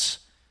else.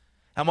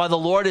 And while the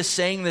Lord is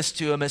saying this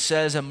to him, it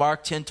says in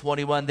Mark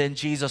 10:21, then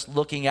Jesus,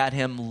 looking at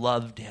him,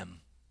 loved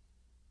him.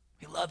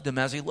 He loved him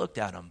as he looked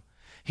at him.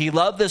 He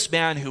loved this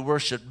man who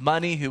worshiped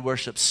money, who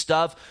worshiped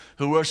stuff,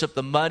 who worshiped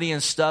the money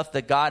and stuff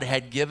that God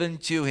had given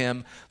to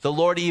him. The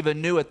Lord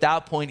even knew at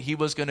that point he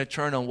was going to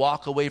turn and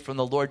walk away from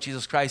the Lord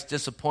Jesus Christ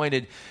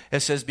disappointed.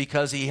 It says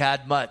because he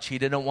had much. He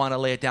didn't want to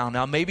lay it down.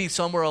 Now maybe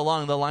somewhere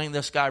along the line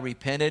this guy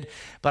repented,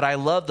 but I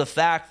love the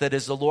fact that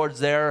as the Lord's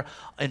there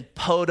in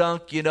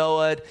Podunk,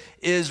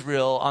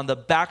 Israel, on the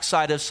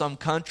backside of some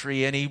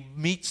country, and he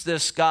meets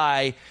this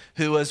guy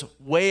who was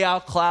way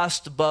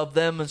outclassed above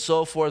them and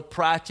so forth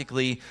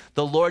practically.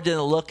 The Lord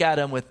didn't look at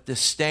him with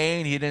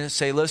disdain. He didn't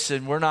say,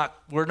 listen, we're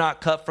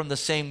not cut from the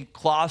same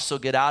cloth, so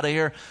get out of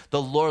here.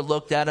 The Lord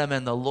looked at him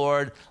and the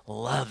Lord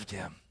loved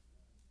him.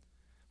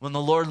 When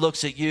the Lord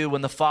looks at you,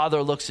 when the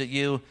Father looks at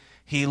you,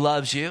 he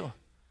loves you.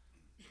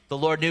 The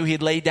Lord knew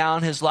he'd lay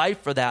down his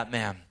life for that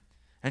man.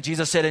 And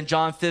Jesus said in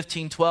John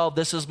 15:12,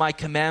 this is my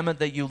commandment,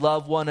 that you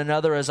love one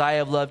another as I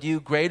have loved you.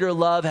 Greater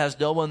love has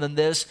no one than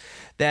this,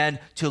 than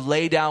to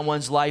lay down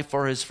one's life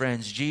for his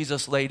friends.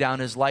 Jesus laid down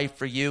his life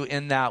for you.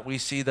 In that we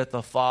see that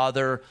the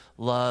Father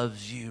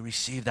loves you.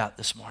 Receive that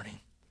this morning.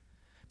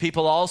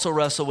 People also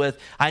wrestle with,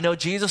 I know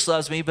Jesus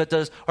loves me,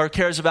 but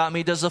cares about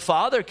me. Does the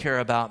Father care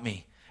about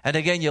me? And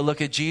again, you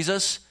look at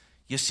Jesus,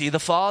 you see the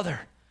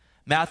Father.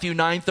 Matthew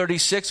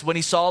 9:36, when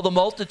he saw the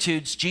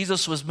multitudes,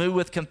 Jesus was moved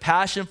with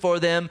compassion for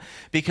them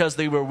because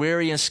they were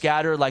weary and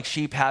scattered like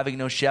sheep having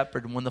no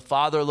shepherd. And when the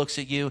Father looks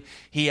at you,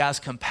 he has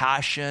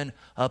compassion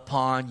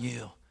upon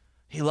you.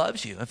 He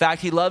loves you. In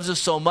fact, he loves us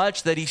so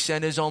much that he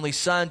sent his only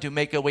Son to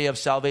make a way of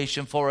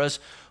salvation for us,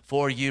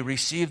 for you.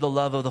 Receive the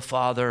love of the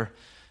Father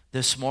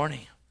this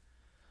morning.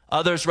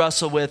 Others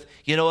wrestle with,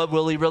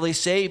 will he really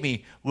save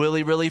me? Will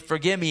he really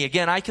forgive me?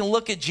 Again, I can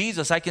look at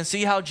Jesus. I can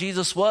see how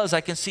Jesus was.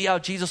 I can see how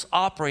Jesus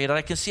operated.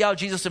 I can see how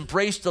Jesus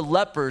embraced the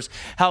lepers,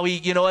 how he,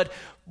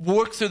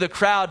 worked through the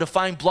crowd to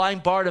find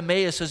blind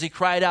Bartimaeus as he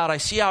cried out. I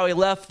see how he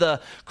left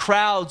the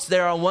crowds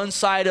there on one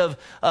side of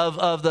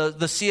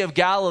the Sea of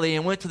Galilee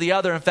and went to the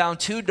other and found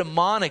two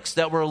demonics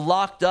that were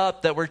locked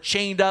up, that were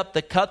chained up,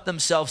 that cut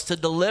themselves to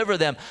deliver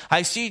them.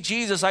 I see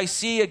Jesus. I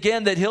see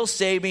again that he'll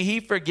save me.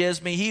 He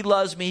forgives me. He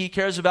loves me. He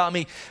cares about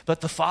me.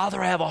 But the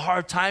Father, I have a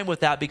hard time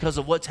with that because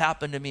of what's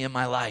happened to me in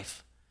my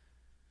life.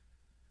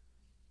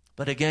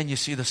 But again, you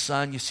see the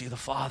Son, you see the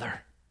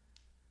Father.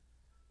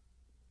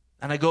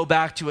 And I go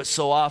back to it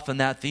so often,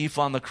 that thief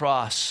on the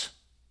cross,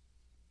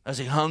 as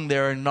he hung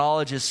there and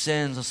acknowledged his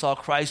sins and saw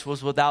Christ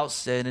was without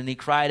sin. And he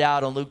cried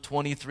out in Luke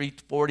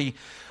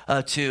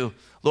 23:42,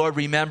 Lord,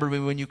 remember me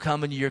when you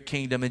come into your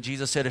kingdom. And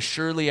Jesus said,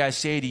 surely I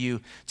say to you,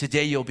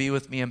 today you'll be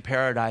with me in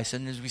paradise.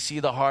 And as we see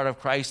the heart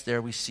of Christ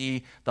there, we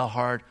see the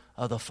heart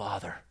of the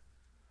Father.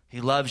 He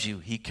loves you.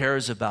 He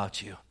cares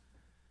about you.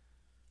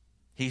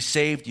 He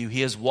saved you.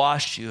 He has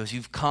washed you. If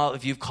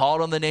you've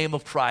called on the name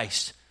of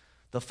Christ,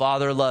 the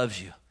Father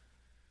loves you.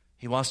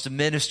 He wants to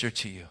minister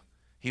to you.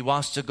 He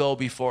wants to go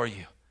before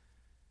you.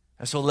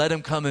 And so let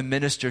him come and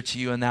minister to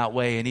you in that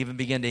way, and even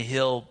begin to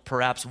heal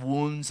perhaps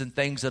wounds and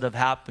things that have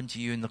happened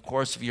to you in the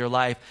course of your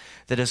life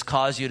that has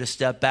caused you to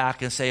step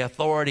back and say,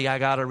 authority, I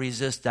got to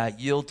resist that.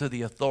 Yield to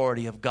the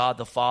authority of God,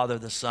 the Father,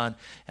 the Son,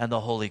 and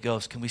the Holy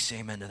Ghost. Can we say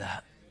amen to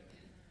that?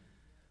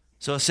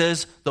 So it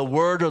says the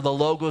Word or the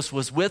Logos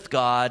was with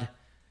God,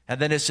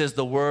 and then it says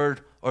the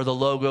Word or the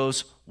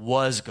Logos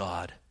was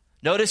God.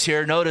 Notice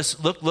here,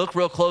 look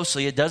real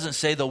closely. It doesn't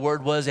say the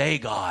Word was a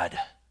God.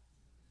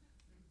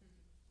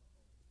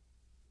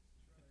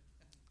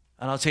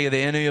 And I'll tell you, the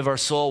enemy of our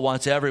soul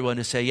wants everyone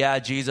to say, yeah,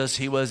 Jesus,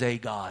 he was a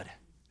God.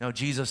 No,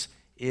 Jesus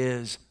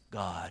is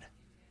God.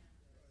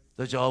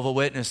 The Jehovah's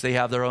Witness, they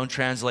have their own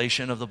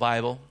translation of the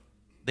Bible.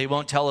 They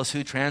won't tell us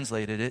who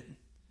translated it.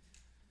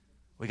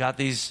 We got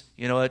these,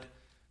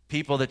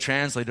 people that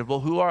translated. Well,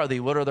 who are they?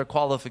 What are their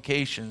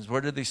qualifications? Where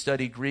did they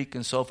study Greek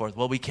and so forth?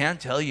 Well, we can't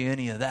tell you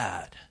any of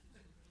that.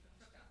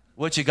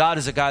 What you got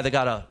is a guy that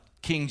got a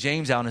King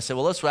James out and said,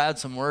 well, let's add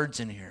some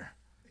words in here.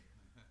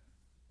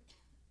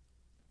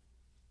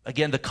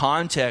 again, the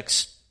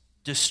context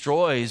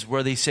destroys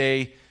where they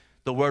say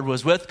the Word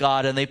was with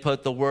God and they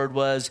put the Word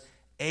was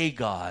a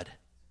God.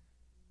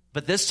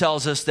 But this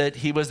tells us that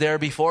he was there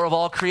before of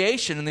all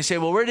creation. And they say,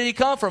 well, where did he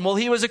come from? Well,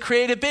 he was a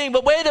created being.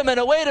 But wait a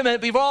minute.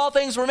 Before all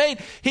things were made,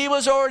 he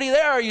was already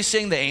there. Are you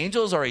saying the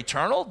angels are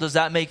eternal? Does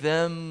that make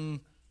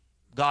them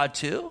God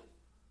too?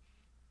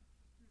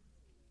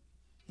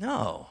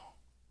 No.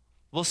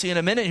 We'll see in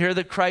a minute here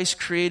that Christ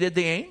created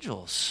the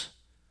angels.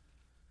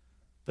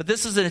 But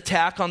this is an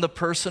attack on the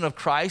person of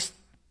Christ,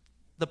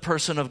 the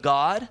person of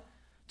God,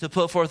 to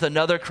put forth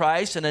another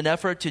Christ in an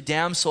effort to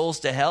damn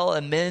souls to hell,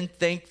 and men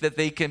think that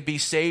they can be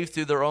saved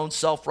through their own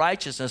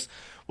self-righteousness,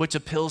 which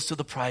appeals to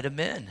the pride of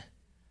men.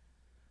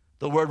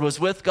 The Word was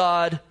with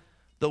God.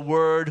 The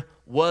Word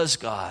was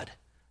God.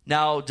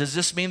 Now, does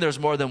this mean there's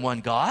more than one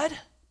God?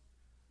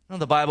 No,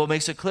 the Bible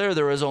makes it clear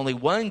there is only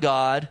one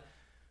God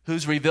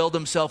who's revealed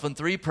himself in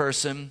three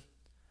persons: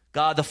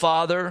 God the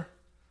Father,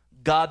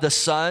 God the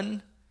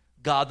Son,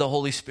 God the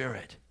Holy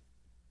Spirit.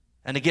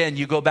 And again,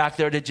 you go back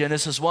there to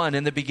Genesis 1.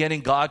 In the beginning,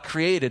 God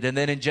created. And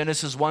then in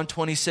Genesis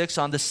 1:26,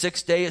 on the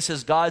sixth day, it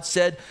says, God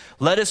said,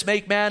 let us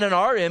make man in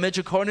our image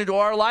according to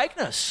our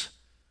likeness.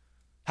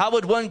 How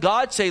would one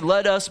God say,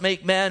 let us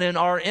make man in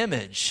our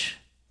image?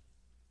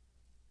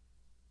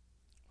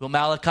 Well,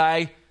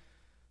 Malachi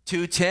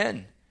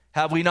 2:10,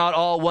 have we not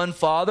all one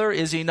Father?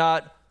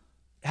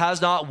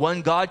 Has not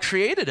one God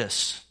created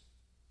us?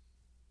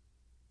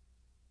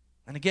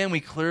 And again, we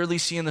clearly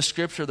see in the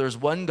Scripture there's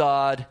one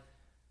God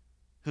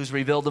who's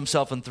revealed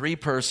himself in three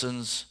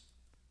persons.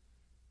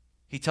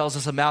 He tells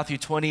us in Matthew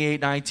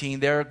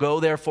 28:19, go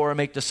therefore and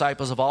make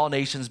disciples of all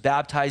nations,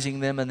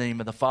 baptizing them in the name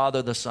of the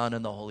Father, the Son,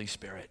 and the Holy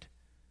Spirit.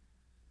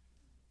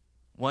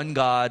 One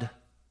God,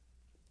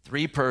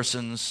 three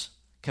persons,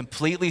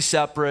 completely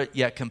separate,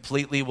 yet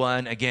completely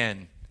one.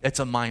 Again, it's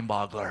a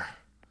mind-boggler.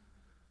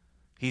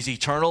 He's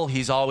eternal.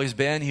 He's always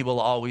been. He will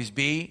always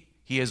be.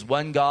 He is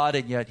one God,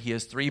 and yet he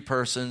is three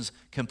persons,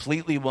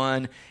 completely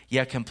one,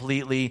 yet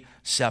completely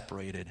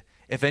separated.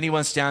 If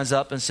anyone stands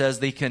up and says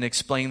they can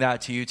explain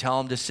that to you, tell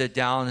them to sit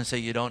down and say,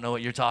 you don't know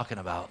what you're talking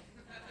about.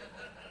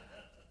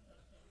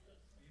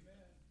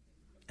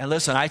 And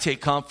listen, I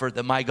take comfort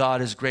that my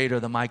God is greater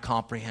than my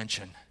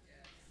comprehension.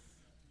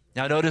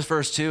 Now notice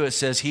verse 2, it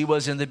says, he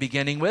was in the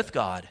beginning with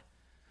God.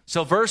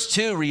 So verse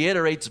 2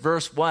 reiterates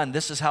verse 1.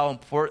 This is how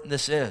important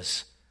this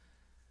is.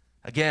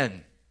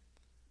 Again,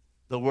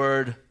 the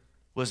Word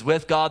was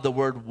with God, the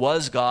Word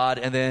was God,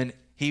 and then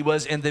he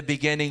was in the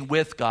beginning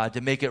with God.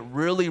 To make it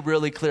really,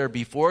 really clear,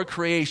 before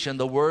creation,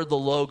 the Word, the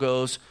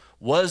Logos,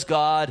 was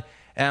God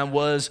and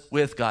was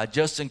with God.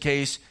 Just in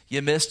case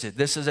you missed it,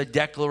 this is a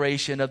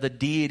declaration of the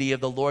deity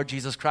of the Lord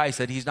Jesus Christ,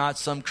 that he's not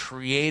some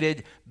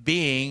created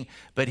being,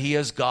 but he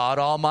is God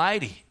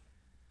Almighty.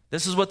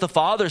 This is what the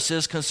Father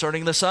says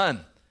concerning the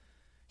Son.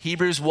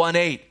 Hebrews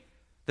 1:8.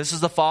 This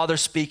is the Father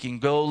speaking.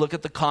 Go look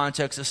at the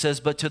context. It says,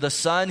 but to the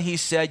Son he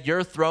said,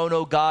 your throne,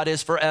 O God,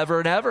 is forever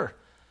and ever.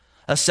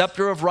 A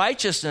scepter of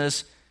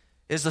righteousness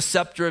is the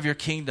scepter of your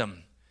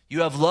kingdom.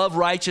 You have loved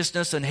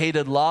righteousness and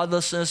hated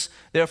lawlessness.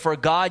 Therefore,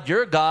 God,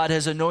 your God,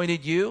 has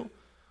anointed you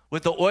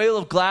with the oil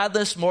of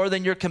gladness more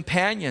than your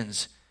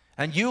companions.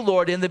 And you,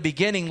 Lord, in the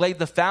beginning laid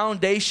the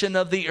foundation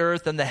of the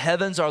earth, and the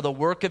heavens are the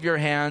work of your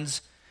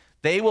hands.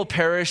 They will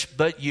perish,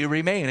 but you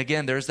remain.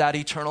 Again, there's that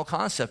eternal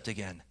concept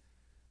again.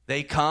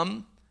 They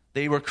come,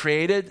 they were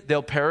created,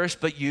 they'll perish,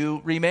 but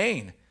you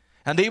remain.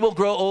 And they will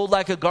grow old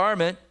like a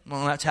garment.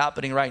 Well, that's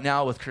happening right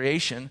now with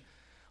creation.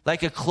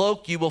 Like a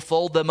cloak, you will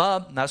fold them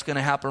up. And that's going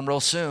to happen real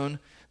soon.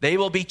 They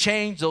will be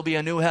changed. There'll be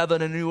a new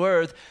heaven, a new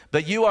earth.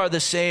 But you are the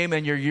same,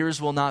 and your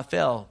years will not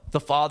fail. The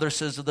Father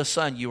says to the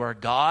Son, you are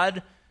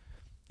God.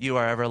 You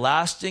are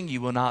everlasting.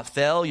 You will not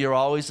fail. You're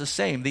always the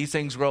same. These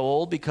things grow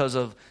old because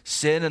of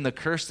sin and the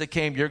curse that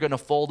came. You're going to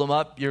fold them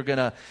up. You're going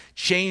to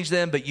change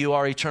them, but you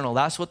are eternal.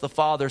 That's what the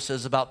Father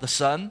says about the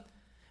Son.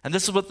 And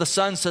this is what the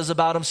Son says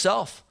about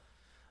himself.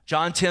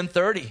 John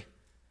 10:30,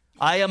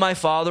 I and my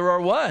Father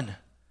are one.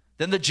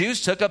 Then the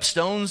Jews took up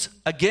stones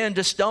again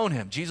to stone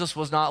him. Jesus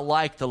was not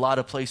liked a lot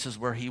of places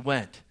where he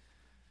went.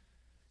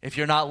 If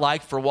you're not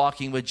liked for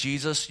walking with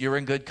Jesus, you're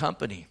in good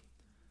company.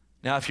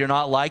 Now, if you're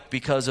not liked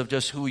because of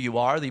just who you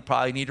are, you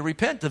probably need to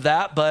repent of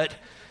that. But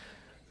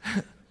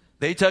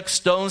they took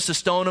stones to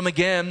stone him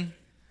again.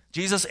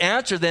 Jesus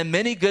answered them,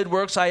 many good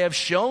works I have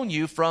shown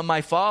you from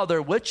my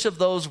Father. Which of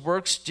those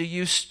works do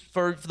you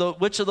stone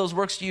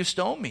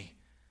me?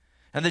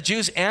 And the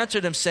Jews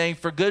answered him, saying,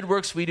 for good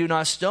works we do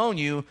not stone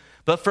you,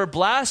 but for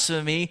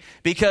blasphemy,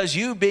 because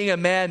you, being a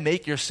man,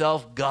 make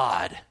yourself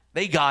God.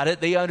 They got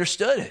it. They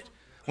understood it.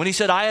 When he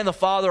said, I and the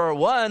Father are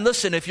one,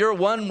 listen, if you're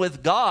one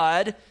with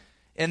God,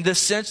 in this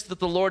sense that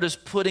the Lord is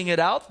putting it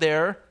out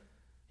there,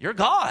 you're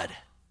God.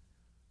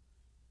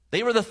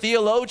 They were the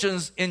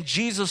theologians in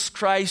Jesus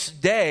Christ's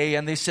day,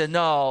 and they said,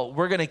 no,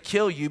 we're going to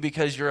kill you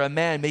because you're a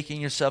man making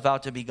yourself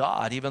out to be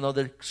God, even though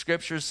the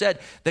scriptures said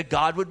that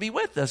God would be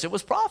with us. It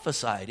was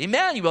prophesied.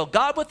 Emmanuel,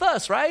 God with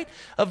us, right?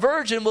 A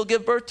virgin will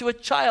give birth to a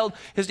child.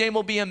 His name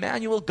will be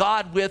Emmanuel,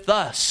 God with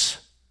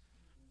us.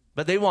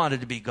 But they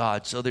wanted to be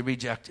God, so they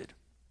rejected.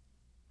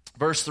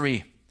 Verse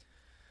 3,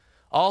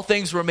 all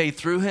things were made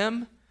through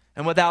him,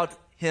 and without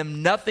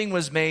him nothing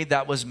was made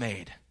that was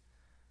made.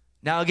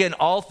 Now again,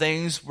 all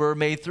things were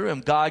made through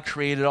him. God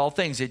created all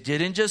things. It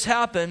didn't just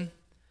happen.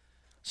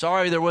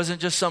 Sorry, there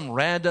wasn't just some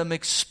random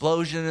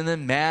explosion and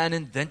then man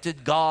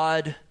invented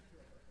God.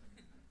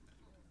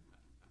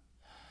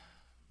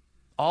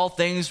 All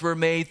things were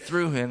made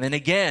through him. And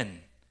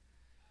again,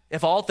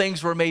 if all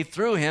things were made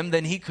through him,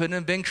 then he couldn't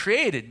have been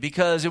created,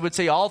 because it would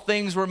say all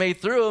things were made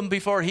through him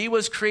before he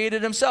was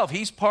created himself.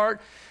 He's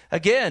part,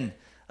 again,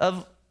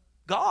 of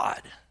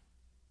God.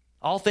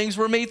 All things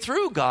were made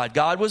through God.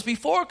 God was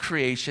before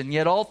creation,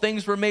 yet all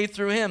things were made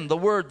through him. The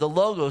Word, the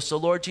Logos, the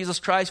Lord Jesus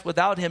Christ.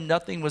 Without him,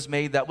 nothing was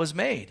made that was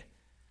made.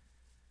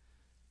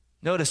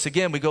 Notice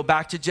again, we go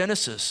back to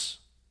Genesis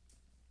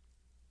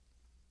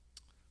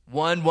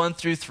 1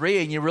 through 3,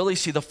 and you really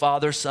see the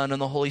Father, Son,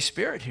 and the Holy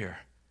Spirit here.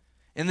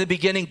 In the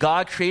beginning,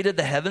 God created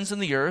the heavens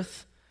and the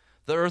earth.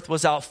 The earth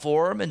was without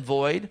form and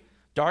void.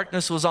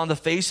 Darkness was on the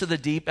face of the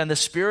deep, and the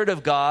Spirit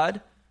of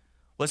God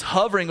was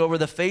hovering over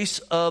the face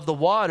of the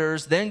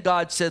waters. Then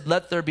God said,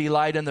 let there be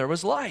light, and there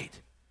was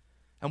light.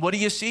 And what do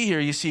you see here?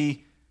 You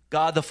see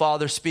God the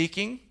Father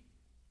speaking.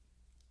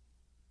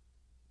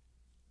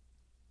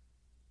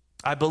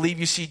 I believe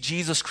you see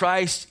Jesus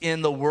Christ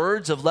in the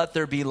words of let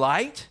there be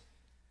light.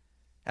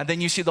 And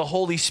then you see the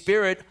Holy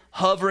Spirit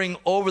hovering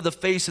over the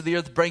face of the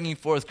earth, bringing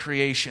forth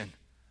creation.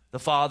 The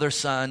Father,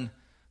 Son,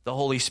 the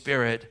Holy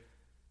Spirit.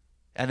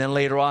 And then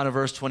later on in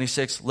verse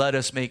 26, let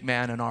us make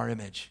man in our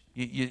image.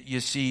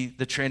 You see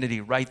the Trinity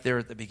right there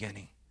at the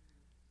beginning.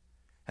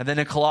 And then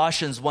in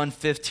Colossians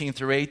 1:15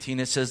 through 18,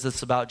 it says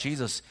this about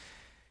Jesus.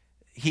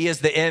 He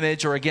is the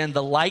image, or again,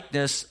 the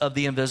likeness of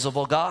the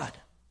invisible God.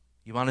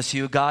 You want to see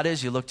who God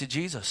is? You look to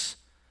Jesus.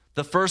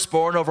 The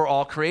firstborn over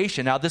all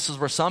creation. Now, this is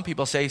where some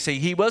people say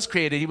he was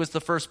created, he was the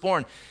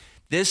firstborn.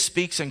 This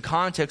speaks in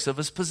context of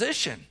his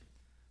position.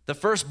 The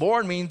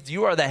firstborn means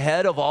you are the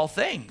head of all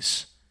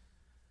things.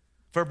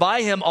 For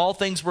by him all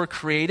things were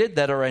created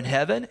that are in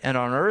heaven and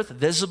on earth,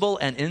 visible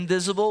and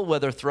invisible,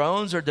 whether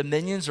thrones or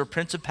dominions or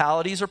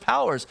principalities or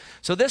powers.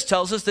 So this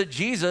tells us that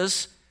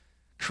Jesus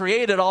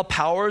created all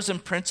powers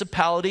and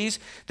principalities,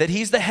 that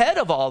he's the head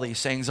of all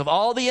these things, of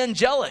all the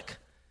angelic.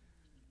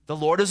 The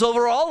Lord is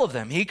over all of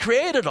them. He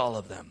created all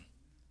of them.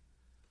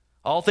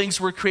 All things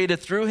were created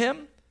through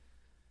him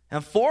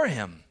and for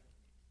him.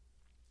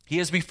 He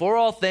is before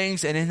all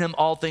things, and in him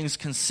all things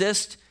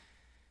consist.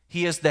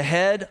 He is the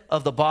head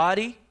of the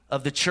body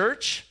of the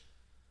church,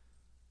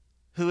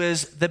 who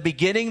is the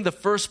beginning, the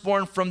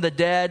firstborn from the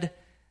dead,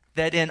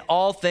 that in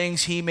all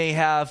things he may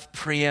have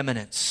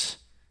preeminence.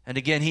 And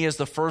again, he is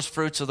the first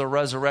fruits of the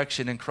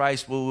resurrection. In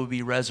Christ we will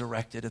be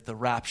resurrected at the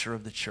rapture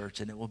of the church,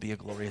 and it will be a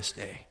glorious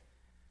day.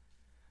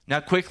 Now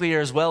quickly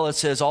here as well, it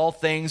says all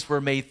things were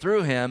made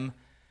through him,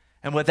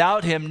 and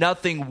without him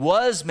nothing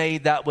was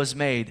made that was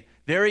made.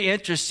 Very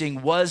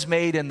interesting, was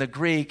made in the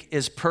Greek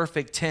is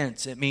perfect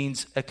tense. It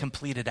means a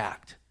completed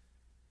act.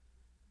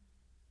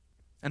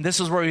 And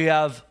this is where you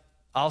have,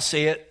 I'll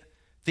say it,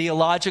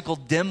 theological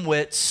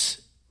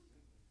dimwits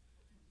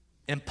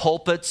in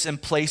pulpits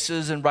and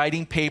places and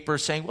writing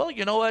papers saying, well,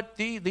 you know what,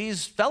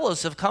 these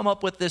fellows have come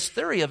up with this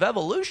theory of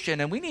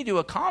evolution and we need to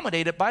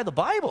accommodate it by the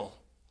Bible.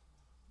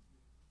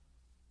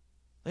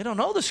 They don't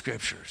know the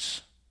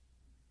scriptures.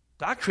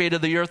 God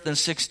created the earth in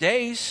 6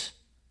 days.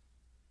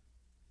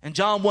 And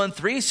John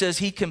 1:3 says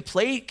he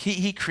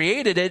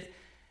created it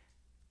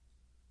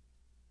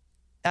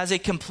as a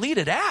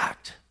completed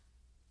act.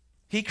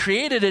 He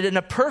created it in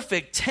a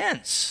perfect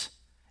tense.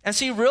 And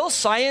see, real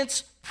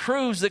science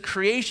proves that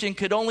creation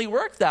could only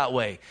work that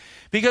way.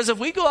 Because if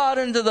we go out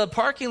into the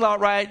parking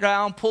lot right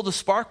now and pull the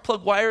spark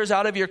plug wires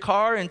out of your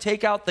car and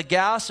take out the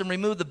gas and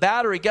remove the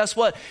battery, guess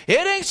what?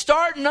 It ain't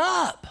starting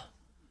up.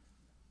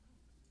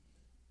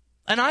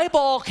 An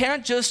eyeball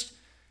can't just,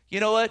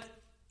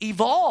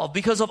 evolve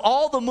because of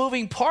all the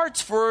moving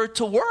parts for it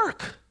to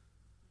work.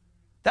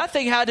 That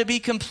thing had to be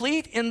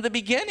complete in the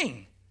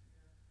beginning.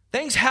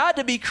 Things had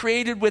to be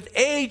created with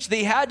age.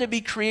 They had to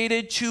be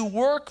created to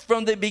work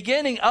from the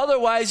beginning.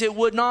 Otherwise, it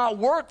would not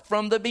work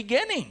from the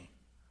beginning.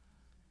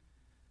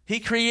 He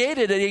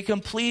created a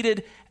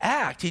completed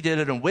act. He did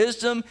it in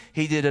wisdom.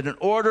 He did it in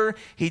order.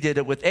 He did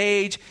it with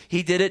age.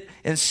 He did it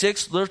in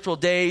 6 literal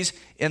days.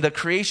 In the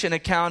creation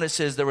account, it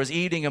says there was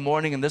evening and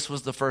morning, and this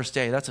was the first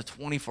day. That's a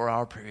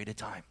 24-hour period of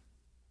time.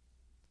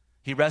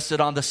 He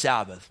rested on the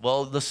Sabbath.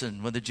 Well,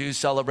 listen, when the Jews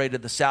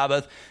celebrated the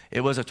Sabbath,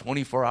 it was a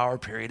 24-hour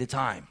period of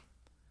time.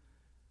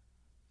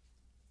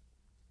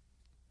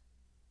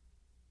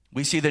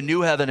 We see the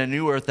new heaven and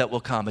new earth that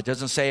will come. It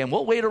doesn't say, and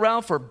we'll wait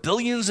around for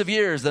billions of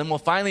years, then we'll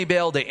finally be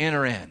able to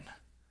enter in.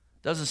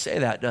 It doesn't say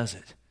that, does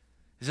it?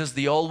 It says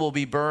the old will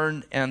be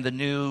burned and the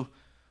new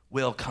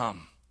will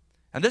come.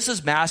 And this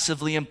is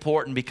massively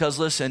important because,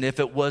 listen, if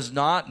it was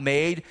not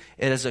made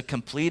as a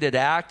completed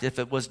act, if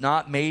it was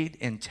not made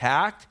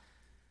intact,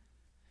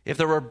 if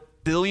there were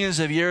billions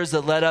of years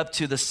that led up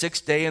to the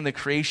 6th day in the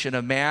creation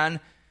of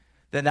man,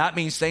 then that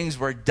means things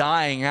were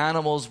dying,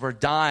 animals were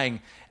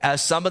dying.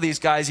 As some of these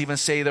guys even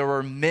say, there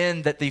were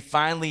men that they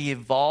finally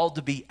evolved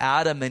to be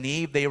Adam and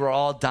Eve. They were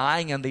all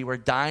dying, and they were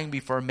dying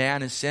before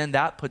man and sin.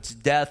 That puts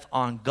death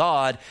on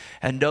God.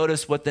 And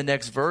notice what the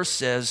next verse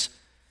says.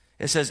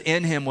 It says,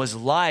 in him was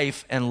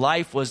life, and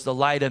life was the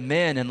light of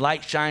men, and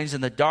light shines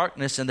in the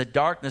darkness, and the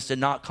darkness did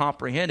not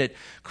comprehend it.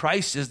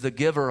 Christ is the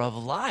giver of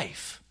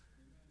life.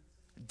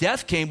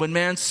 Death came when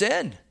man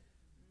sinned.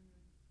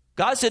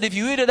 God said, if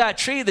you eat of that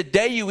tree, the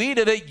day you eat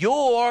of it,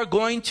 you're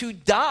going to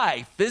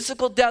die.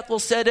 Physical death will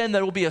set in.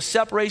 There will be a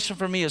separation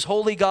from me as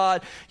holy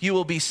God. You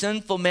will be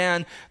sinful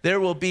man. There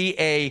will be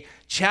a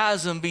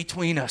chasm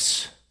between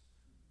us.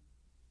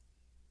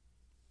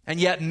 And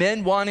yet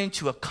men wanting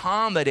to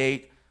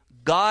accommodate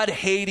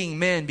God-hating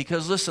men,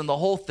 because listen, the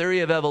whole theory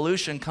of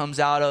evolution comes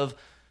out of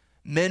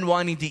men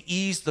wanting to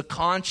ease the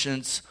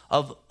conscience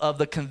of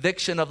the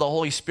conviction of the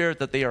Holy Spirit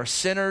that they are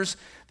sinners,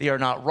 they are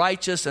not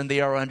righteous, and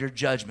they are under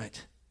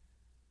judgment.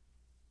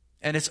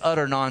 And it's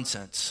utter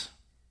nonsense.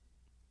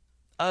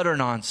 Utter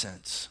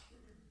nonsense.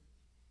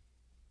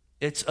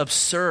 It's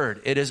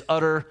absurd. It is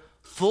utter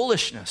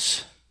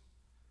foolishness.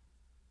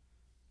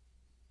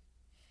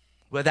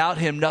 Without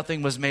him,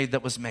 nothing was made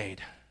that was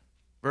made.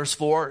 Verse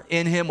 4,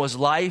 in him was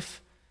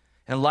life,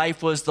 and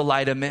life was the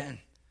light of men.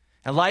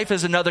 And life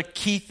is another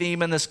key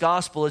theme in this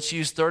gospel. It's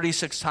used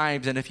 36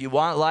 times. And if you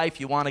want life,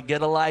 you want to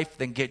get a life,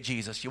 then get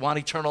Jesus. You want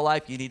eternal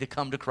life, you need to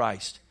come to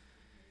Christ.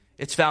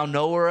 It's found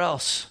nowhere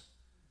else.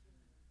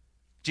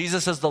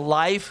 Jesus is the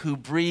life who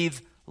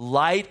breathed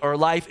light or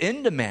life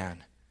into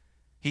man.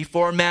 He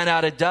formed man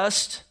out of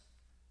dust,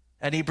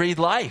 and he breathed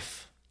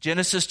life.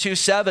 Genesis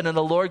 2:7, and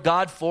the Lord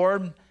God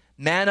formed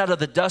man out of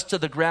the dust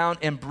of the ground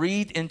and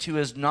breathed into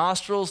his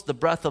nostrils the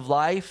breath of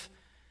life,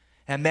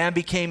 and man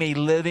became a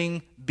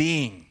living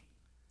being.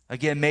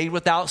 Again, made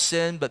without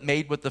sin, but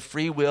made with the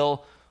free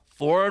will.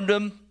 Formed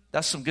him.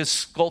 That's some good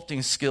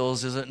sculpting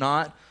skills, is it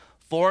not?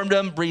 Formed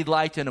him, breathed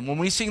life in him. When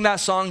we sing that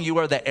song, You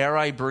Are the Air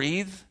I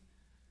Breathe,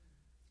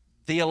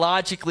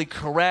 theologically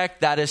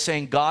correct, that is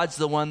saying God's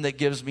the one that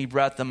gives me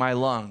breath in my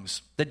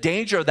lungs. The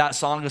danger of that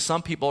song is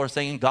some people are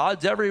saying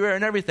God's everywhere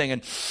and everything,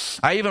 and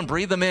I even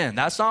breathe them in.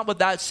 That's not what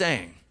that's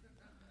saying.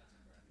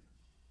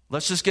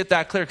 Let's just get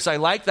that clear, because I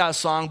like that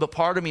song, but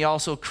part of me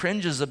also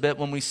cringes a bit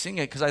when we sing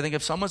it, because I think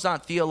if someone's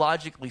not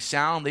theologically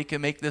sound, they can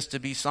make this to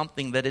be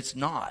something that it's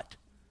not.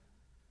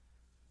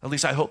 At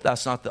least I hope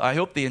that's not I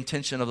hope the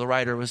intention of the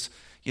writer was,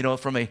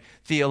 from a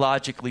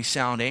theologically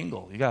sound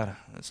angle.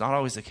 It's not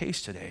always the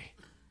case today.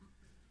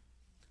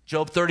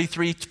 Job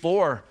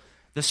 33:4,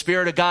 the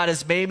Spirit of God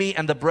has made me,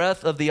 and the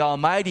breath of the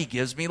Almighty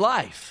gives me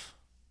life.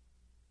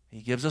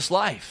 He gives us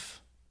life.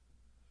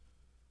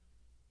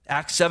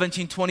 Acts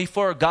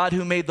 17:24, God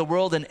who made the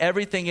world and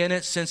everything in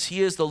it, since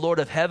he is the Lord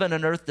of heaven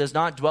and earth, does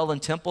not dwell in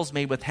temples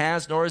made with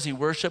hands, nor is he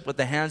worshipped with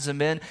the hands of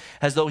men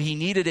as though he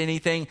needed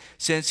anything,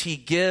 since he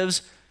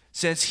gives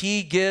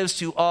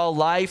to all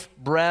life,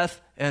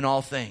 breath, and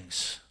all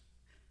things.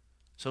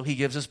 So he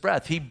gives us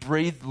breath. He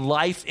breathed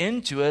life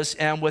into us,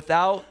 and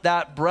without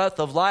that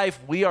breath of life,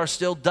 we are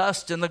still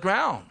dust in the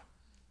ground.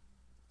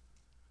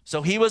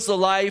 So he was the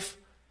life,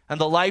 and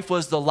the life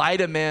was the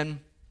light of men,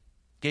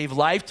 gave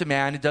life to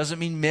man. It doesn't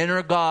mean men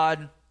are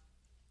God,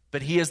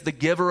 but he is the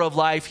giver of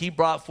life. He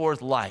brought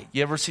forth light.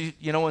 You ever see,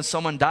 when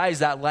someone dies,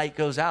 that light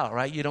goes out,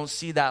 right? You don't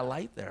see that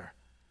light there.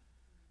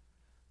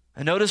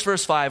 And notice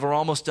verse 5, we're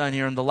almost done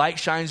here. And the light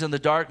shines in the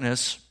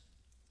darkness,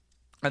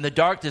 and the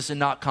darkness did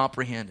not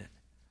comprehend it.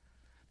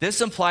 This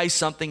implies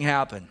something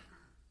happened,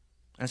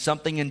 and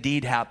something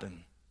indeed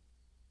happened.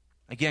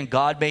 Again,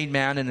 God made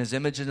man in his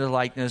image and his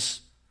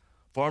likeness,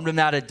 formed him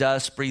out of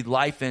dust, breathed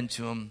life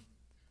into him,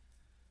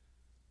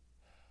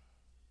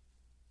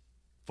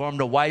 formed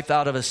a wife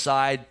out of his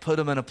side, put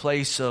him in a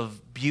place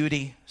of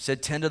beauty,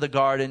 said, tend to the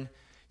garden.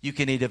 You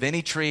can eat of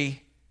any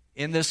tree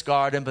in this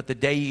garden, but the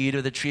day you eat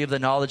of the tree of the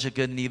knowledge of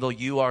good and evil,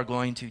 you are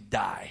going to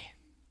die.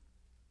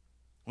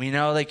 We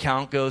know how the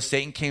account goes.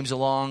 Satan comes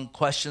along,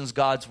 questions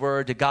God's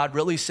word. Did God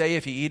really say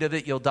if you eat of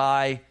it, you'll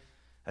die?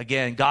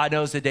 Again, God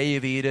knows the day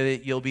you eat of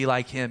it, you'll be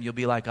like him. You'll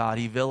be like God.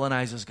 He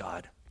villainizes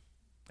God.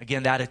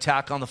 Again, that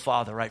attack on the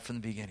Father right from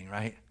the beginning,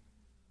 right?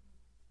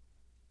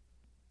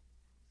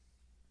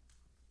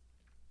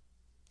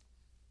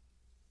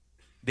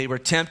 They were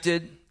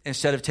tempted.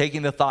 Instead of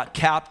taking the thought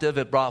captive,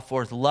 it brought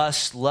forth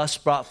lust.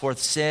 Lust brought forth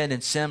sin,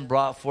 and sin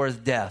brought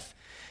forth death.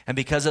 And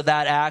because of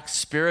that act,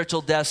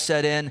 spiritual death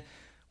set in.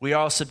 We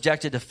are all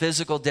subjected to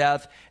physical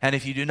death, and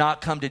if you do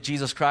not come to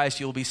Jesus Christ,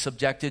 you will be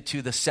subjected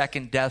to the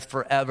second death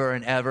forever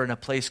and ever in a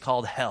place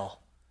called hell.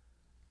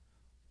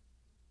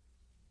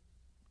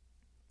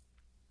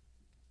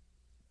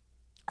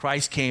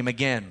 Christ came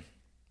again,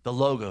 the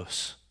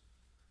Logos.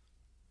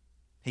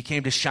 He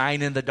came to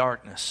shine in the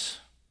darkness.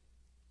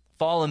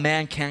 Fallen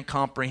man can't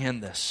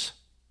comprehend this.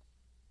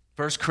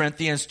 1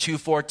 Corinthians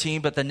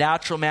 2:14, but the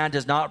natural man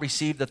does not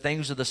receive the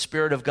things of the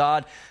Spirit of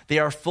God. They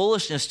are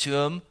foolishness to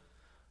him,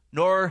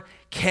 nor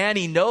can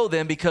he know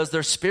them because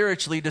they're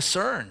spiritually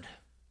discerned.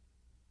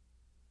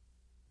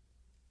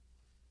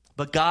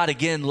 But God,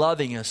 again,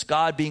 loving us,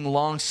 God being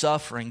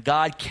long-suffering,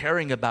 God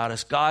caring about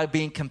us, God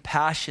being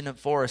compassionate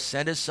for us,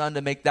 sent his Son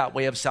to make that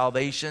way of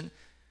salvation.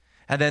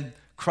 And then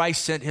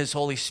Christ sent his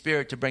Holy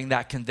Spirit to bring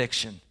that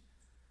conviction.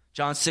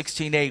 John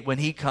 16:8, when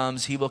he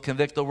comes, he will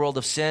convict the world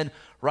of sin,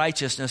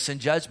 righteousness, and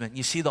judgment.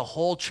 You see the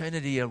whole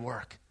Trinity at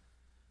work.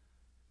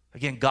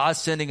 Again, God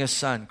sending his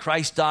Son,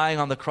 Christ dying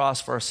on the cross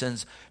for our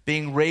sins,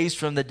 being raised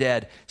from the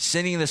dead,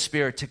 sending the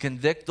Spirit to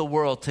convict the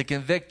world, to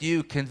convict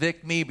you,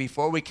 convict me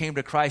before we came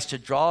to Christ, to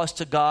draw us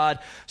to God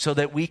so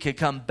that we could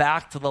come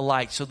back to the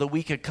light, so that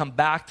we could come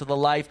back to the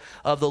life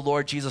of the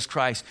Lord Jesus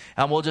Christ.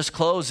 And we'll just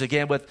close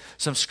again with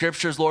some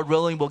scriptures, Lord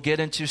willing, we'll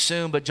get into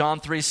soon. But John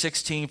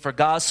 3:16, for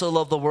God so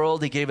loved the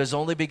world, he gave his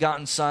only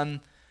begotten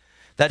Son,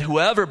 that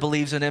whoever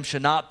believes in him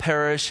should not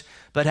perish,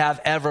 but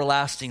have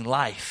everlasting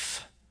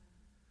life.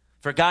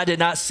 For God did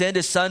not send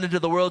his Son into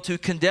the world to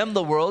condemn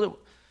the world. It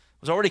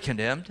was already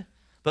condemned.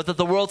 But that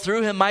the world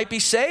through him might be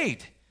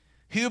saved.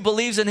 He who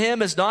believes in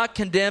him is not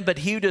condemned, but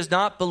he who does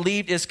not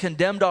believe is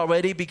condemned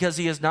already, because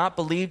he has not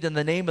believed in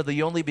the name of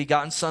the only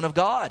begotten Son of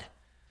God.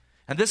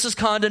 And this is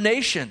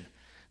condemnation,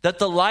 that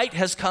the light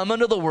has come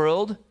into the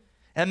world,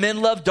 and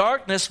men love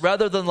darkness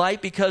rather than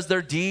light, because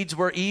their deeds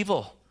were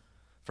evil.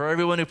 For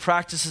everyone who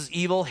practices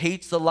evil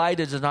hates the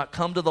light and does not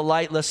come to the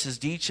light, lest his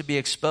deeds should be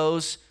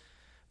exposed.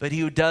 But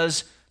he who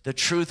does the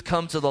truth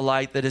come to the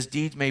light, that his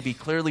deeds may be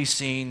clearly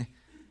seen,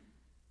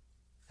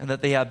 and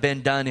that they have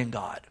been done in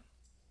God.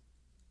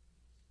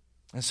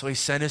 And so he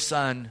sent his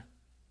Son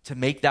to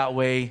make that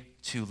way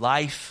to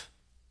life.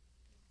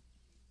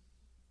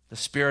 The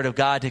Spirit of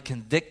God to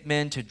convict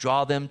men, to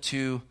draw them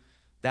to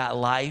that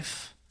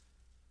life.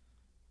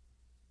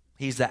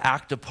 He's the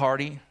active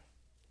party.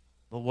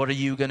 But what are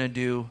you going to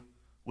do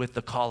with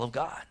the call of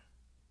God?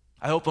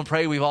 I hope and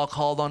pray we've all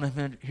called on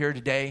him here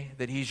today,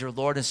 that he's your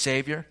Lord and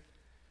Savior.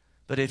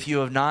 But if you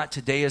have not,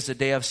 today is the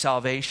day of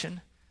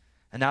salvation.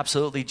 And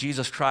absolutely,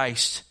 Jesus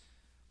Christ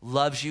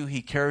loves you.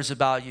 He cares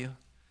about you.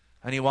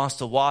 And he wants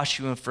to wash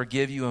you and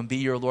forgive you and be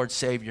your Lord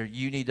Savior.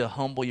 You need to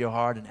humble your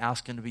heart and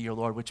ask him to be your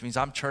Lord, which means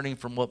I'm turning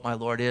from what my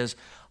Lord is.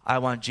 I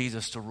want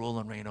Jesus to rule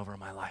and reign over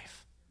my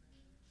life.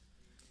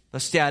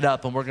 Let's stand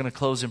up, and we're going to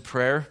close in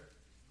prayer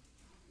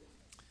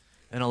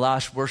and a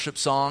last worship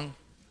song,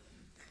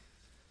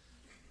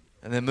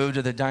 and then move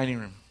to the dining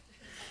room.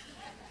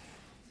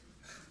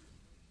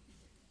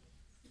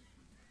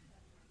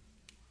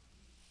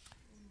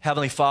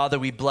 Heavenly Father,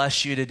 we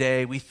bless you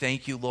today. We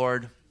thank you,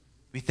 Lord.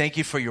 We thank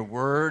you for your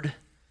word.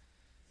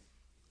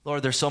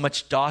 Lord, there's so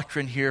much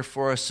doctrine here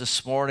for us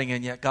this morning,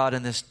 and yet, God,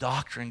 in this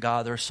doctrine,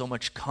 God, there's so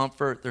much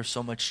comfort, there's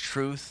so much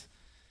truth.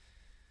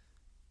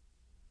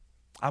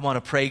 I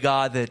want to pray,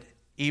 God, that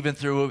even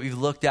through what we've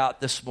looked at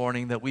this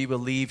morning, that we will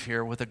leave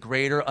here with a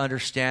greater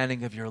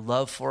understanding of your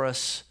love for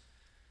us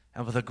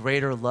and with a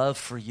greater love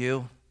for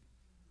you.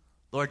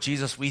 Lord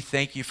Jesus, we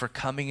thank you for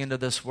coming into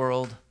this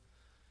world.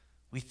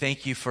 We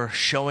thank you for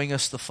showing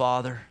us the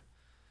Father.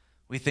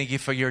 We thank you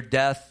for your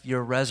death,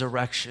 your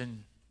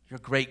resurrection, your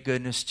great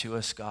goodness to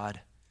us, God.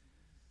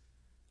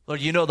 Lord,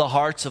 you know the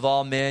hearts of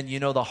all men. You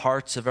know the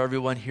hearts of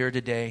everyone here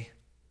today.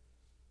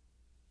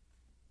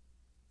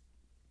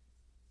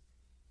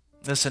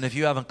 Listen, if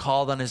you haven't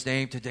called on his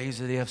name, today's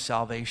the day of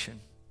salvation.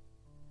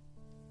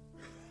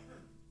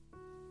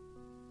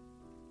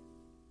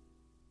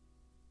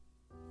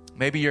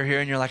 Maybe you're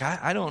here and you're like,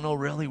 I don't know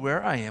really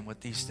where I am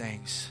with these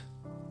things.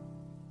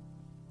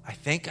 I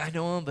think I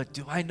know him, but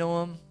do I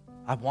know him?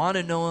 I want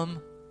to know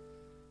him.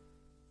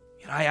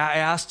 You know, I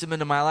asked him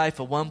into my life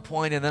at one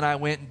point, and then I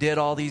went and did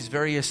all these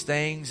various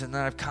things, and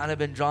then I've kind of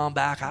been drawn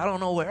back. I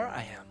don't know where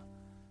I am.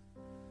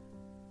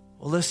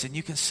 Well, listen,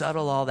 you can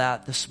settle all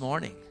that this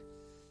morning.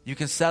 You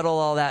can settle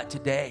all that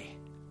today.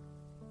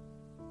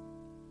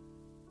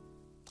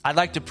 I'd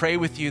like to pray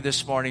with you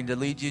this morning, to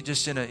lead you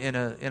just in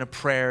a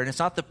prayer. And it's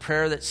not the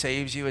prayer that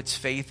saves you, it's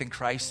faith in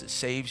Christ that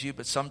saves you.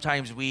 But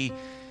sometimes we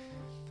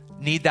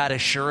need that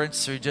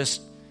assurance through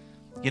just,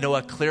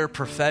 a clear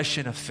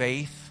profession of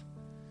faith.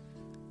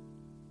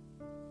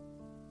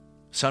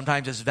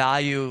 Sometimes it's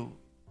valuable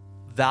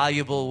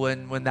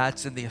when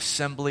that's in the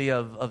assembly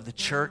of the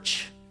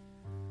church.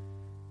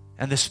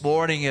 And this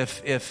morning,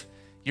 if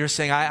you're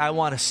saying, I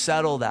want to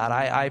settle that,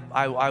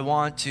 I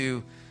want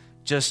to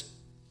just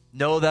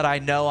know that I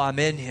know I'm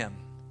in him.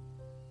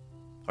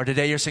 Or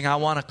today you're saying, I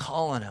want to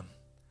call on him.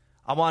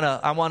 I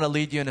want to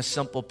lead you in a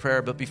simple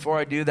prayer. But before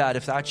I do that,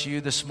 if that's you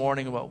this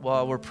morning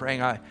while we're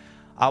praying, I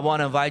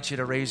want to invite you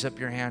to raise up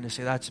your hand and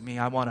say, that's me.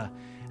 I want to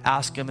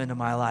ask him into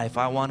my life.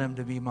 I want him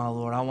to be my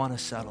Lord. I want to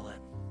settle it.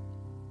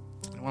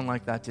 Anyone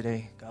like that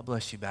today? God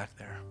bless you back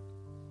there.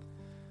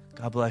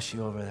 God bless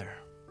you over there.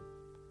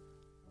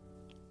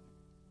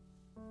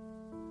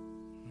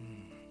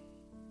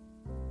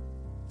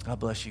 God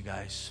bless you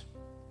guys.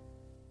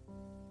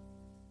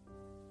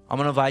 I'm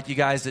going to invite you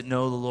guys that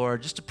know the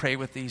Lord just to pray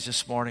with these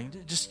this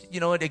morning. Just,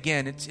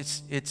 again,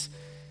 it's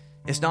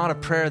not a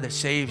prayer that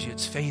saves you.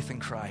 It's faith in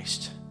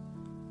Christ.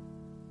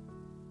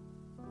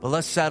 But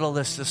let's settle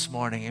this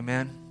morning,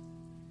 amen?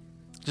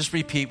 Just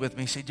repeat with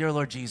me. Say, dear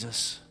Lord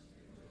Jesus,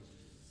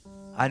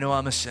 I know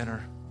I'm a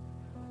sinner.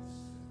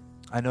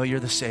 I know you're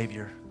the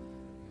Savior.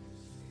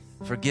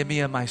 Forgive me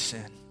of my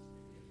sin.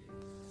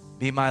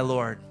 Be my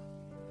Lord,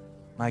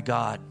 my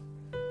God,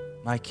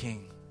 my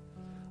King.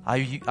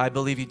 I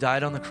believe you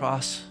died on the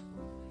cross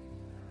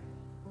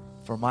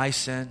for my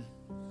sin,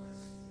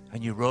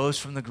 and you rose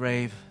from the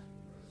grave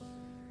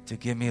to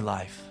give me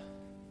life.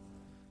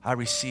 I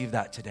receive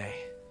that today,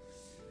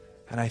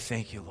 and I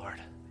thank you,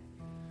 Lord.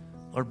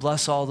 Lord,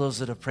 bless all those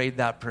that have prayed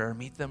that prayer.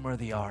 Meet them where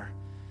they are,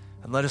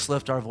 and let us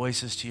lift our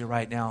voices to you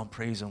right now in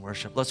praise and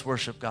worship. Let's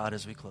worship God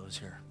as we close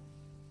here.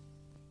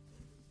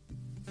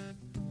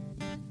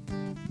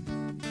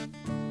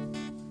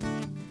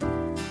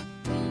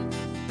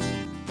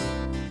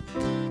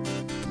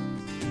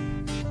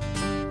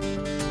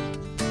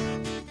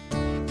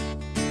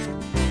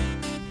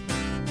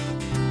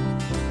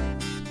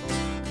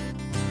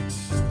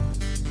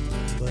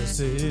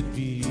 Blessed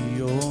be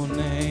your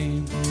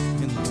name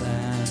in the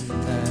land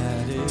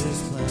that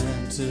is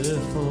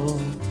plentiful,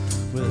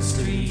 where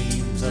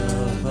streams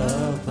of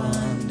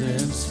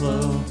abundance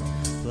flow.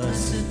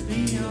 Blessed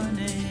be your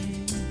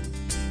name.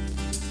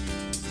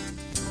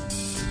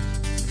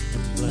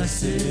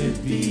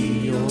 Blessed be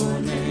your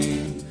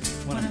name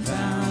when I'm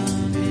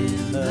found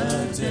in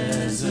the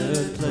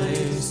desert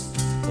place,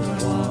 or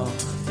walk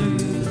through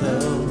the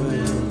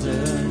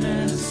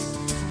wilderness.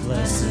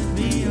 Blessed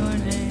be your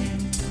name.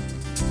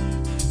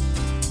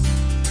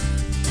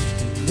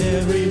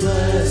 Every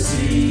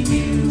blessing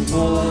you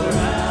pour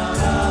out,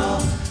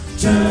 I'll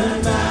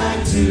turn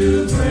back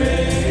to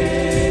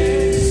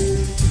praise.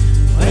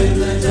 When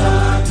the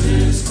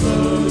darkness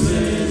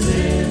closes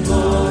in,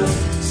 Lord,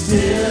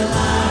 still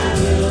I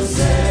will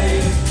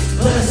say,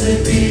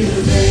 blessed be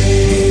the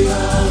name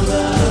of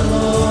the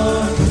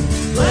Lord.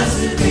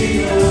 Blessed be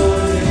your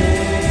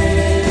name.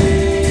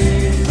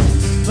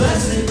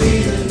 Blessed be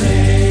the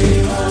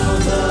name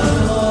of the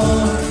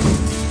Lord.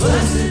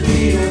 Blessed be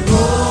your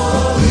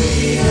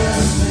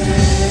glorious name.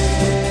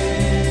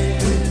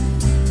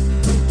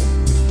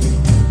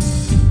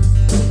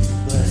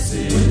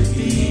 Blessed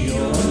be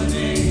your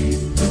name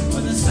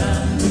when the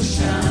sun is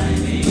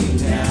shining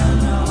down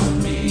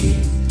on me,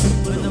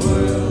 when the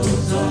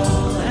world's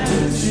all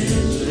as it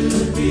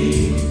should be.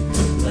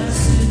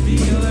 Blessed be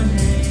your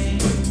name.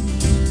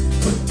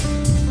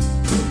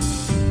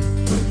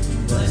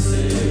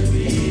 Blessed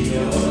be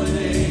your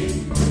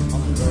name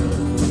on the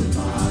road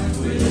marked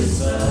with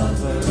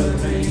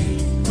suffering,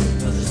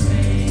 'cause there's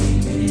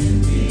pain in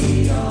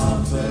the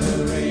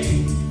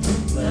offering.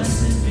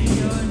 Blessed be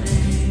your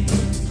name.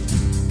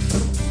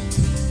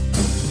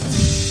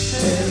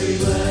 Every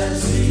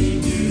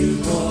blessing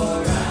you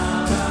pour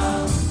out,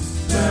 I'll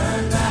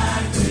turn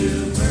back to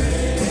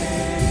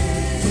praise.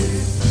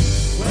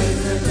 When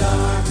the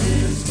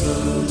darkness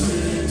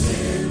closes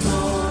in,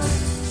 Lord,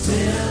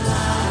 still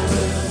I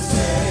will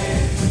say,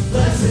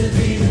 blessed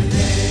be the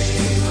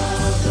name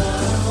of the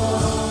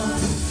Lord.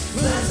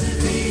 Blessed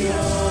be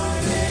your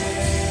name.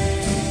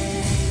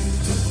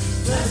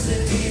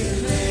 Blessed be the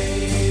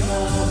name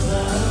of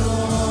the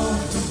Lord.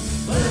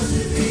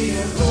 Blessed be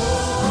your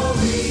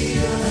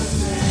glorious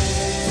name.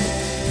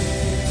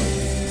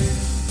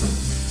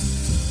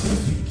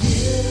 You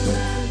give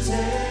and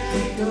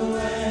take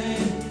away.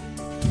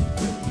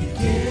 You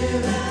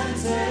give and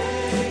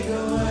take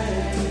away.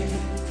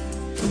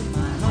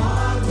 My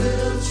heart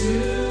will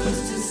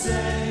choose to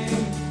say,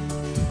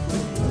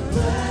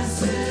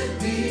 blessed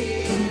be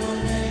your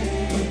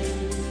name.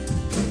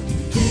 You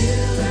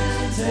give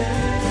and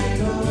take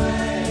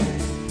away.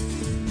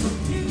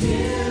 You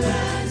give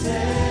and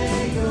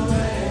take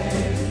away.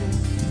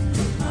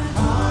 My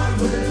heart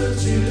will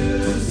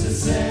choose to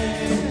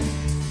say,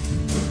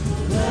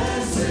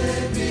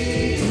 blessed be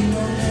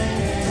your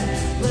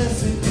name.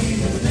 Blessed be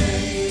the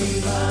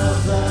name of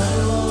the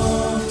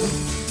Lord.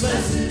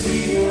 Blessed be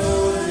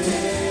your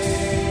name.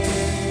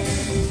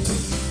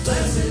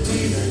 Blessed be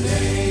the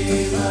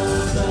name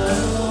of the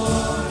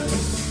Lord.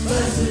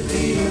 Blessed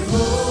be your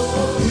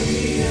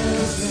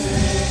glorious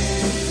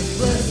name.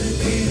 Blessed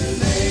be the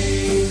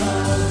name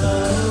of the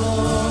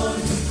Lord.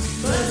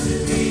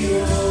 Blessed be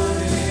your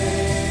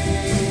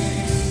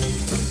name.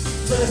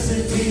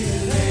 Blessed be the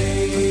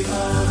name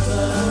of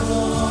the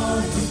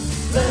Lord.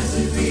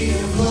 Blessed be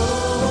your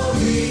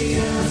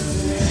glorious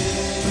name.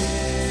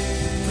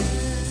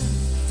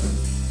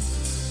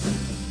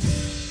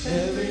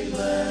 Every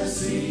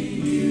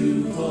blessing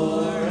you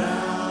pour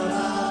out,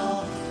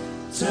 I'll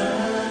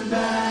turn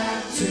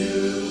back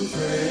to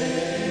praise.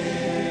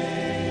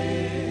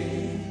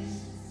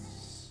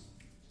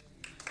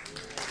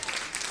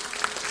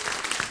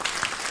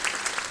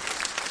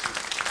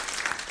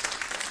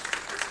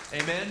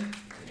 Amen.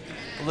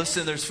 Well,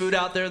 listen, there's food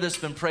out there that's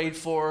been prayed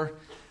for.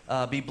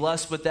 Be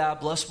blessed with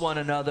that. Bless one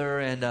another.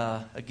 And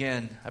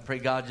again, I pray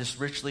God just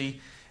richly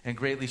and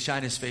greatly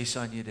shine his face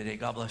on you today.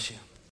 God bless you.